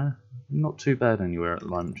suffering? Anywhere? Not too bad anywhere at the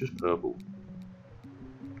moment, just purple.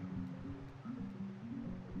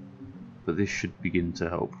 But this should begin to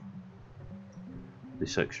help.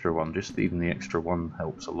 This extra one, just even the extra one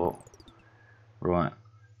helps a lot. Right.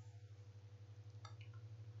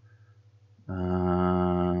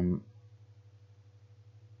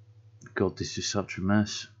 God, this is such a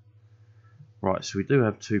mess. Right, so we do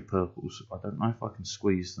have 2 purples. I don't know if I can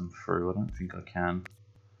squeeze them through. I don't think I can.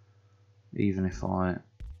 Even if I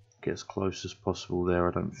get as close as possible there,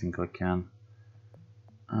 I don't think I can.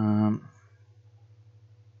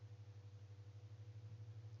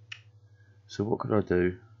 So what could I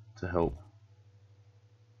do to help?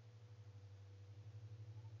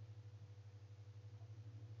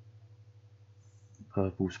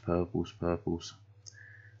 Purples, purples, purples.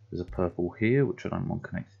 There's a purple here, which I don't want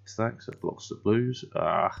connected to that because it blocks the blues.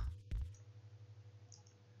 I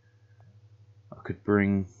could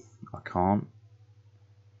bring... I can't.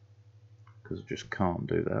 Because I just can't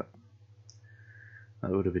do that.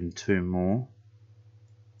 That would have been 2 more.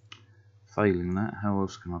 Failing that, how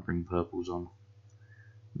else can I bring purples on?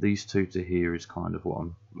 These 2 to here is kind of what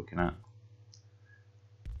I'm looking at.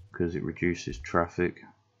 Because it reduces traffic.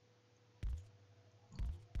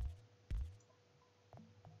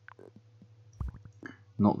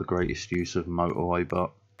 Not the greatest use of motorway,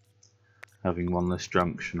 but having one less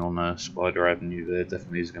junction on Spider Avenue there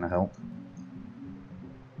definitely is going to help.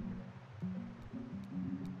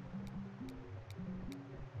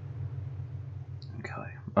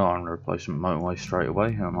 Okay, oh, I'm going to replacement motorway straight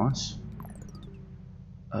away, how nice.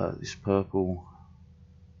 This purple.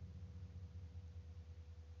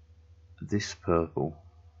 This purple.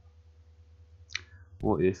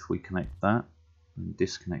 What if we connect that and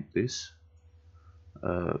disconnect this?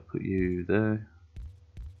 Put you there.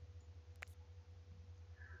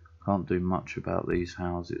 Can't do much about these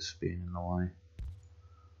houses being in the way.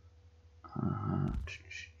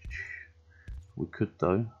 We could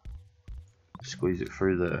though squeeze it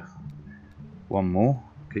through there. One more,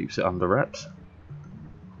 keeps it under wraps.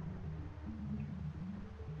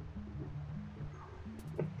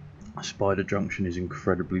 Spider Junction is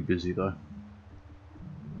incredibly busy though.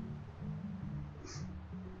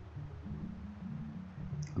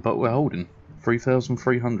 But we're holding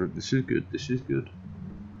 3,300. This is good. This is good.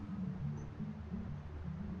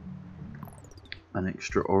 An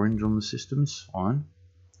extra orange on the system is fine.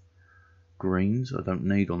 Greens I don't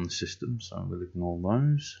need on the system, so we'll ignore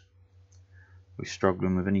those. We're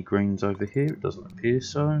struggling with any greens over here. It doesn't appear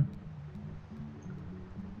so.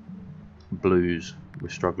 Blues. We're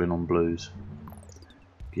struggling on blues.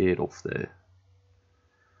 Get off there.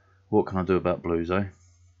 What can I do about blues, eh?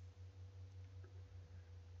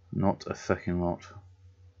 Not a fucking lot.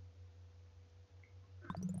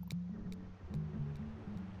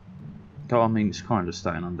 Oh, I mean, it's kind of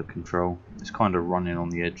staying under control. It's kind of running on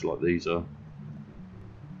the edge like these are.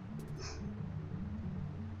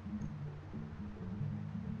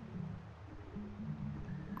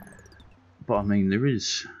 But I mean, there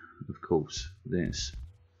is, of course, this.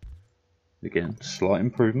 Again, slight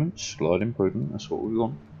improvement, that's what we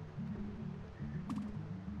want.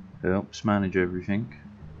 Helps manage everything.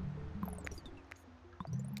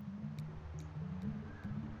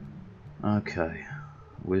 Okay,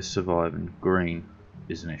 we're surviving. Green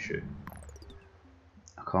is an issue.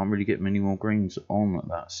 I can't really get many more greens on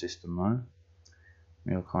that system though.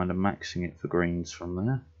 We are kind of maxing it for greens from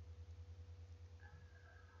there.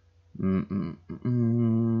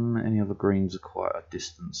 Any other greens are quite a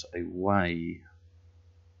distance away.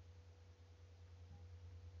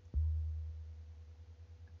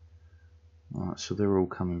 Alright, so they're all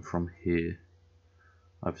coming from here.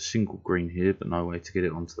 I have a single green here, but no way to get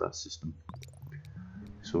it onto that system.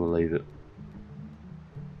 So we'll leave it.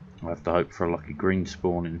 I have to hope for a lucky green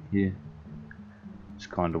spawn in here. It's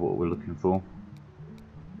kind of what we're looking for.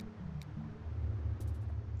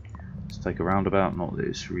 Let's take a roundabout. Not that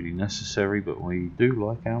it's really necessary, but we do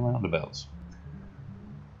like our roundabouts.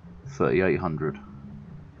 3,800.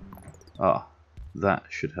 Ah, that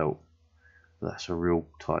should help. That's a real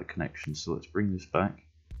tight connection, so let's bring this back.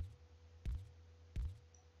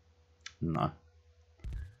 No.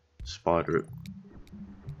 Spider it.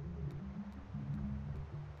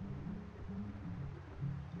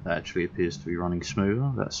 That actually appears to be running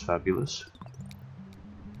smoother. That's fabulous.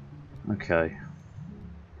 Okay.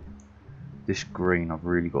 This green I've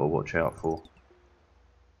really got to watch out for.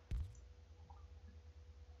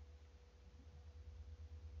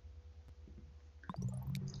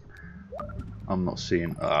 I'm not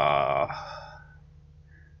seeing...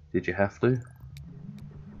 Did you have to?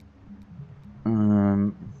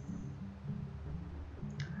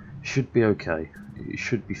 should be okay. It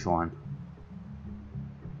should be fine.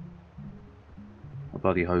 I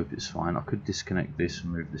bloody hope it's fine. I could disconnect this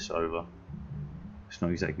and move this over. It's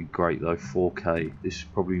not exactly great though. 4K. This is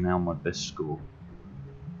probably now my best score.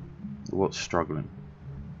 What's struggling?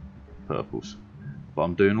 Purples. But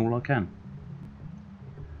I'm doing all I can.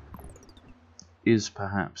 Is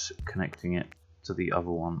perhaps connecting it to the other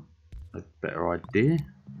one a better idea?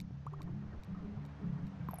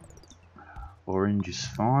 Orange is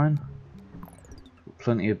fine.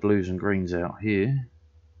 Plenty of blues and greens out here,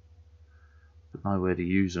 but nowhere to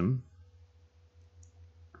use them.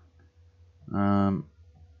 I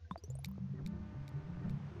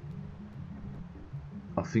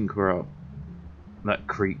think we're up that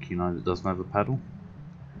creek, you know, that doesn't have a paddle.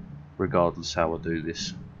 Regardless how I do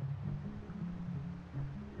this.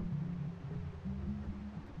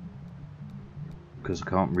 Because I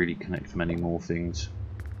can't really connect many more things.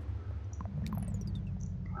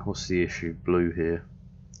 What's the issue? Blue here.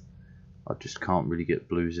 I just can't really get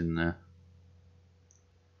blues in there.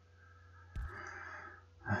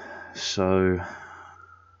 So,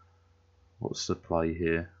 what's the play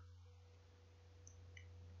here?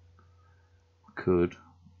 I could.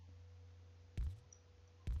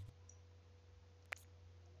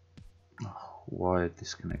 Oh, why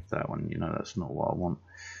disconnect that one? You know, that's not what I want.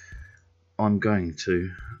 I'm going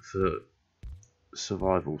to, for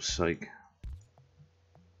survival's sake,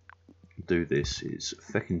 do this. It's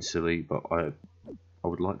feckin' silly, but I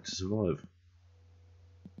would like to survive.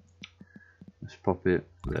 Let's pop it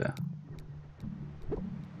there.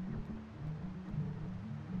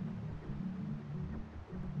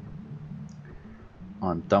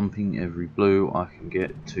 I'm dumping every blue I can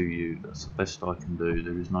get to you. That's the best I can do.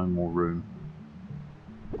 There is no more room.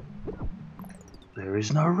 There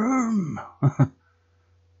is no room!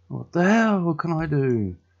 What the hell? What can I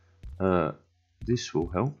do? This will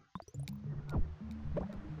help.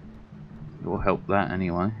 It will help that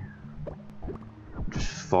anyway. I'm just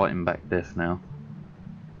fighting back death now.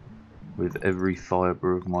 With every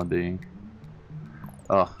fibre of my being.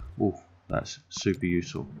 Ah, ooh, that's super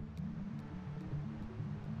useful.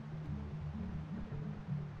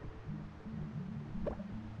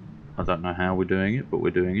 I don't know how we're doing it, but we're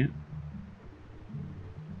doing it.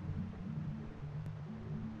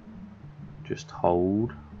 Just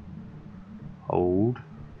hold. Hold.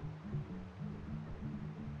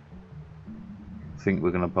 I think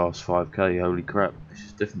we're going to pass 5k, holy crap. This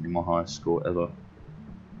is definitely my highest score ever.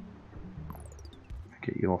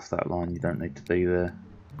 Get you off that line, you don't need to be there.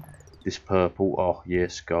 This purple, oh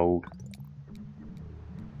yes, gold.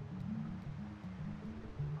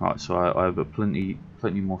 Right, so I have a plenty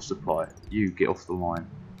more supply. You get off the line.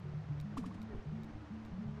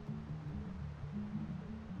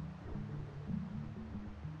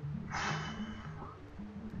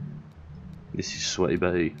 This is sweaty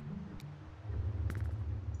Betty.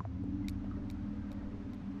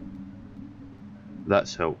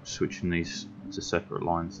 That's helped, switching these to separate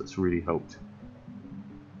lines. That's really helped.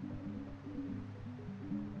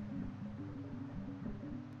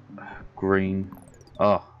 Green.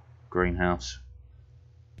 Ah, greenhouse.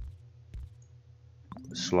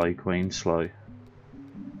 Slow, queen, slow.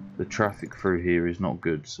 The traffic through here is not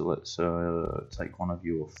good, so let's take one of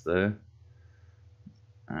you off there.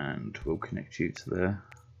 And we'll connect you to there.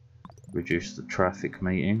 Reduce the traffic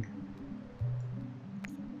meeting.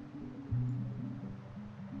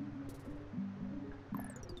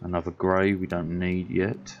 Another grey we don't need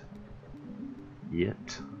yet.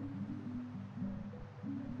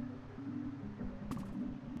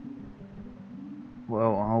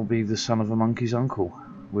 Well, I'll be the son of a monkey's uncle.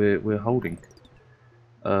 We're holding.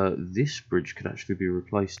 This bridge could actually be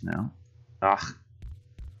replaced now. Ah,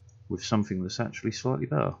 with something that's actually slightly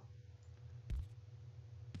better.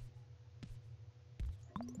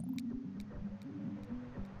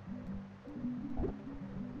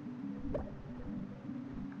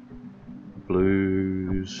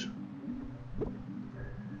 Blues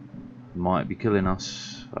might be killing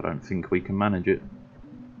us. I don't think we can manage it.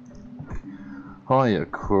 Hiya,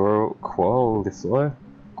 qualifier.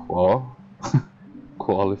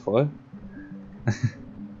 Qualifier.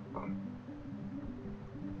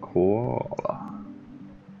 Koala.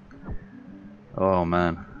 Oh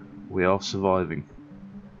man, we are surviving.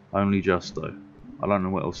 Only just though. I don't know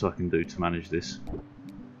what else I can do to manage this.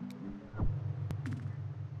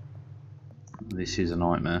 This is a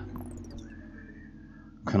nightmare.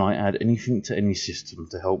 Can I add anything to any system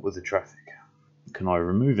to help with the traffic? Can I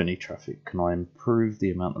remove any traffic? Can I improve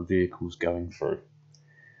the amount of vehicles going through?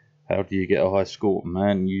 How do you get a high score?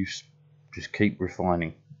 Man, you just keep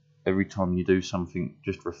refining. Every time you do something,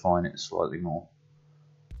 just refine it slightly more.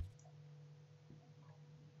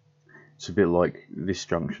 It's a bit like this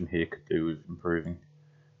junction here could do with improving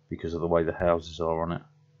because of the way the houses are on it.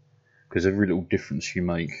 Because every little difference you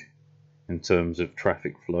make in terms of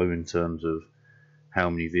traffic flow, in terms of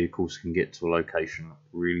how many vehicles can get to a location,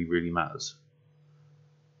 really matters.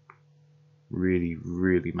 Really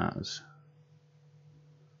matters.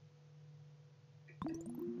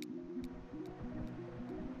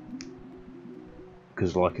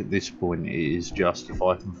 Because like at this point it is just if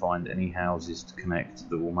I can find any houses to connect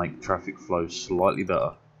that will make traffic flow slightly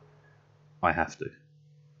better, I have to.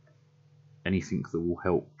 Anything that will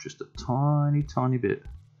help just a tiny bit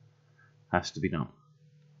has to be done.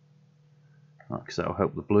 Right, because that will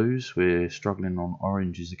help the blues. We're struggling on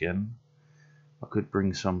oranges again. I could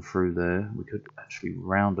bring some through there. We could actually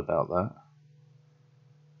roundabout that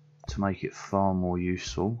to make it far more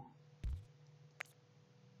useful.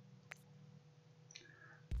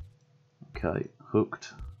 Okay,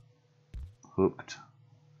 hooked,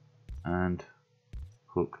 and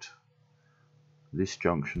hooked. This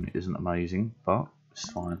junction isn't amazing, but it's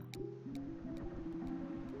fine.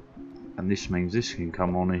 And this means this can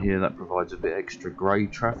come on in here. That provides a bit extra grey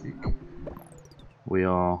traffic. We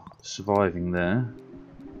are surviving there,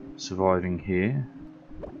 surviving here.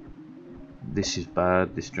 This is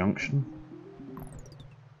bad, this junction.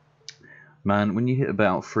 Man, when you hit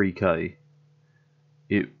about 3k,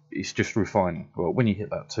 it's just refining. Well, when you hit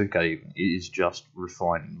about 2k even, it is just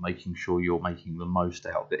refining, making sure you're making the most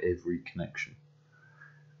out of every connection.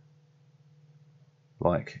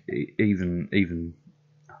 Like, even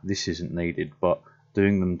this isn't needed, but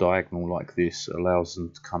doing them diagonal like this allows them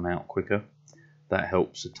to come out quicker. That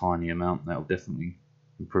helps a tiny amount. That'll definitely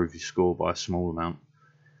improve your score by a small amount.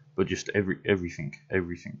 But just everything,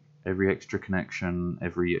 every extra connection,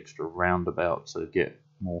 every extra roundabout to get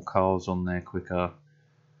more cars on there quicker.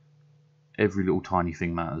 Every little tiny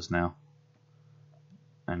thing matters now.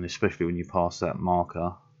 And especially when you pass that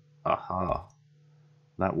marker, aha,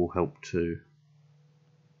 that will help too.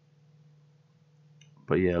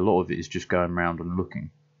 But yeah, a lot of it is just going around and looking,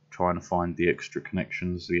 trying to find the extra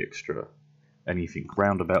connections, the extra anything.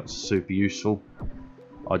 Roundabouts are super useful.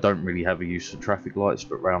 I don't really have a use for traffic lights,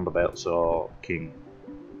 but roundabouts are king.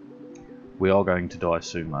 We are going to die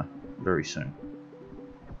soon though, very soon.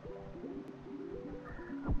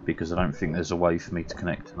 Because I don't think there's a way for me to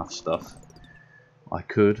connect enough stuff. I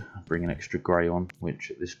could bring an extra grey on, which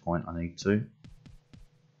at this point I need to.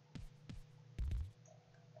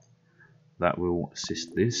 That will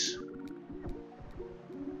assist this.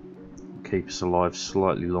 Keep us alive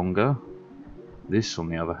slightly longer. This, on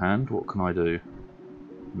the other hand, what can I do?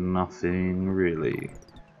 Nothing really.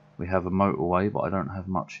 We have a motorway, but I don't have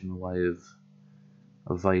much in the way of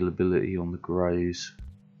availability on the greys.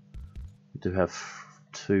 We do have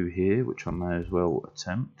 2 here, which I may as well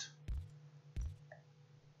attempt.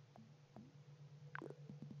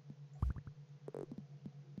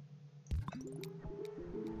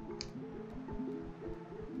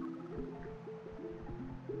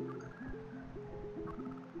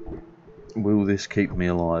 Will this keep me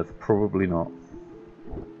alive? Probably not.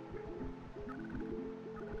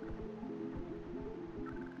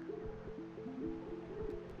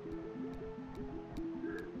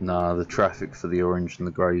 Nah, the traffic for the orange and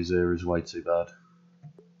the greys there is way too bad.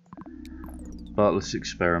 But let's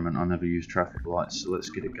experiment. I never use traffic lights, so let's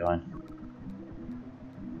get it going.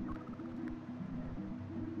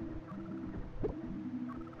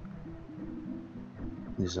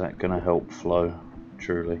 Is that going to help flow?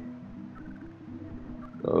 Truly.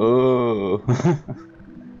 Oh!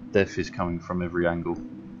 Death is coming from every angle.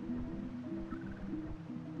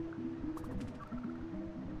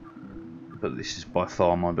 But this is by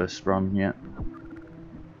far my best run yet.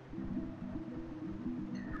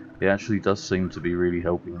 It actually does seem to be really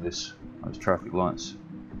helping this, those traffic lights.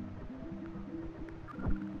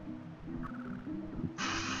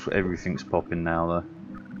 Everything's popping now though.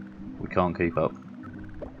 We can't keep up.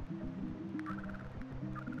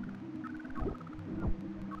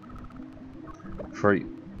 Three,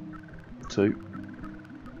 2,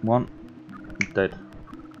 1, dead.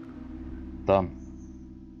 Done.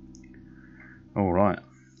 Alright,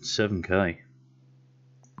 7k.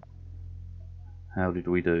 How did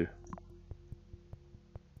we do?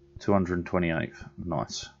 228th.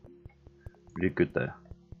 Nice. We did good there.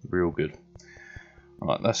 Real good.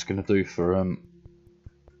 Right, that's going to do for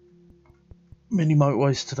mini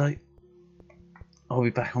motorways today. I'll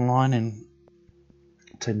be back online in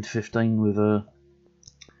 10 to 15 with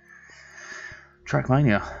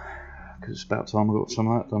Trackmania, because it's about time I got some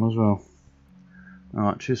of that done as well.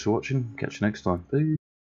 Alright, cheers for watching. Catch you next time. Bye.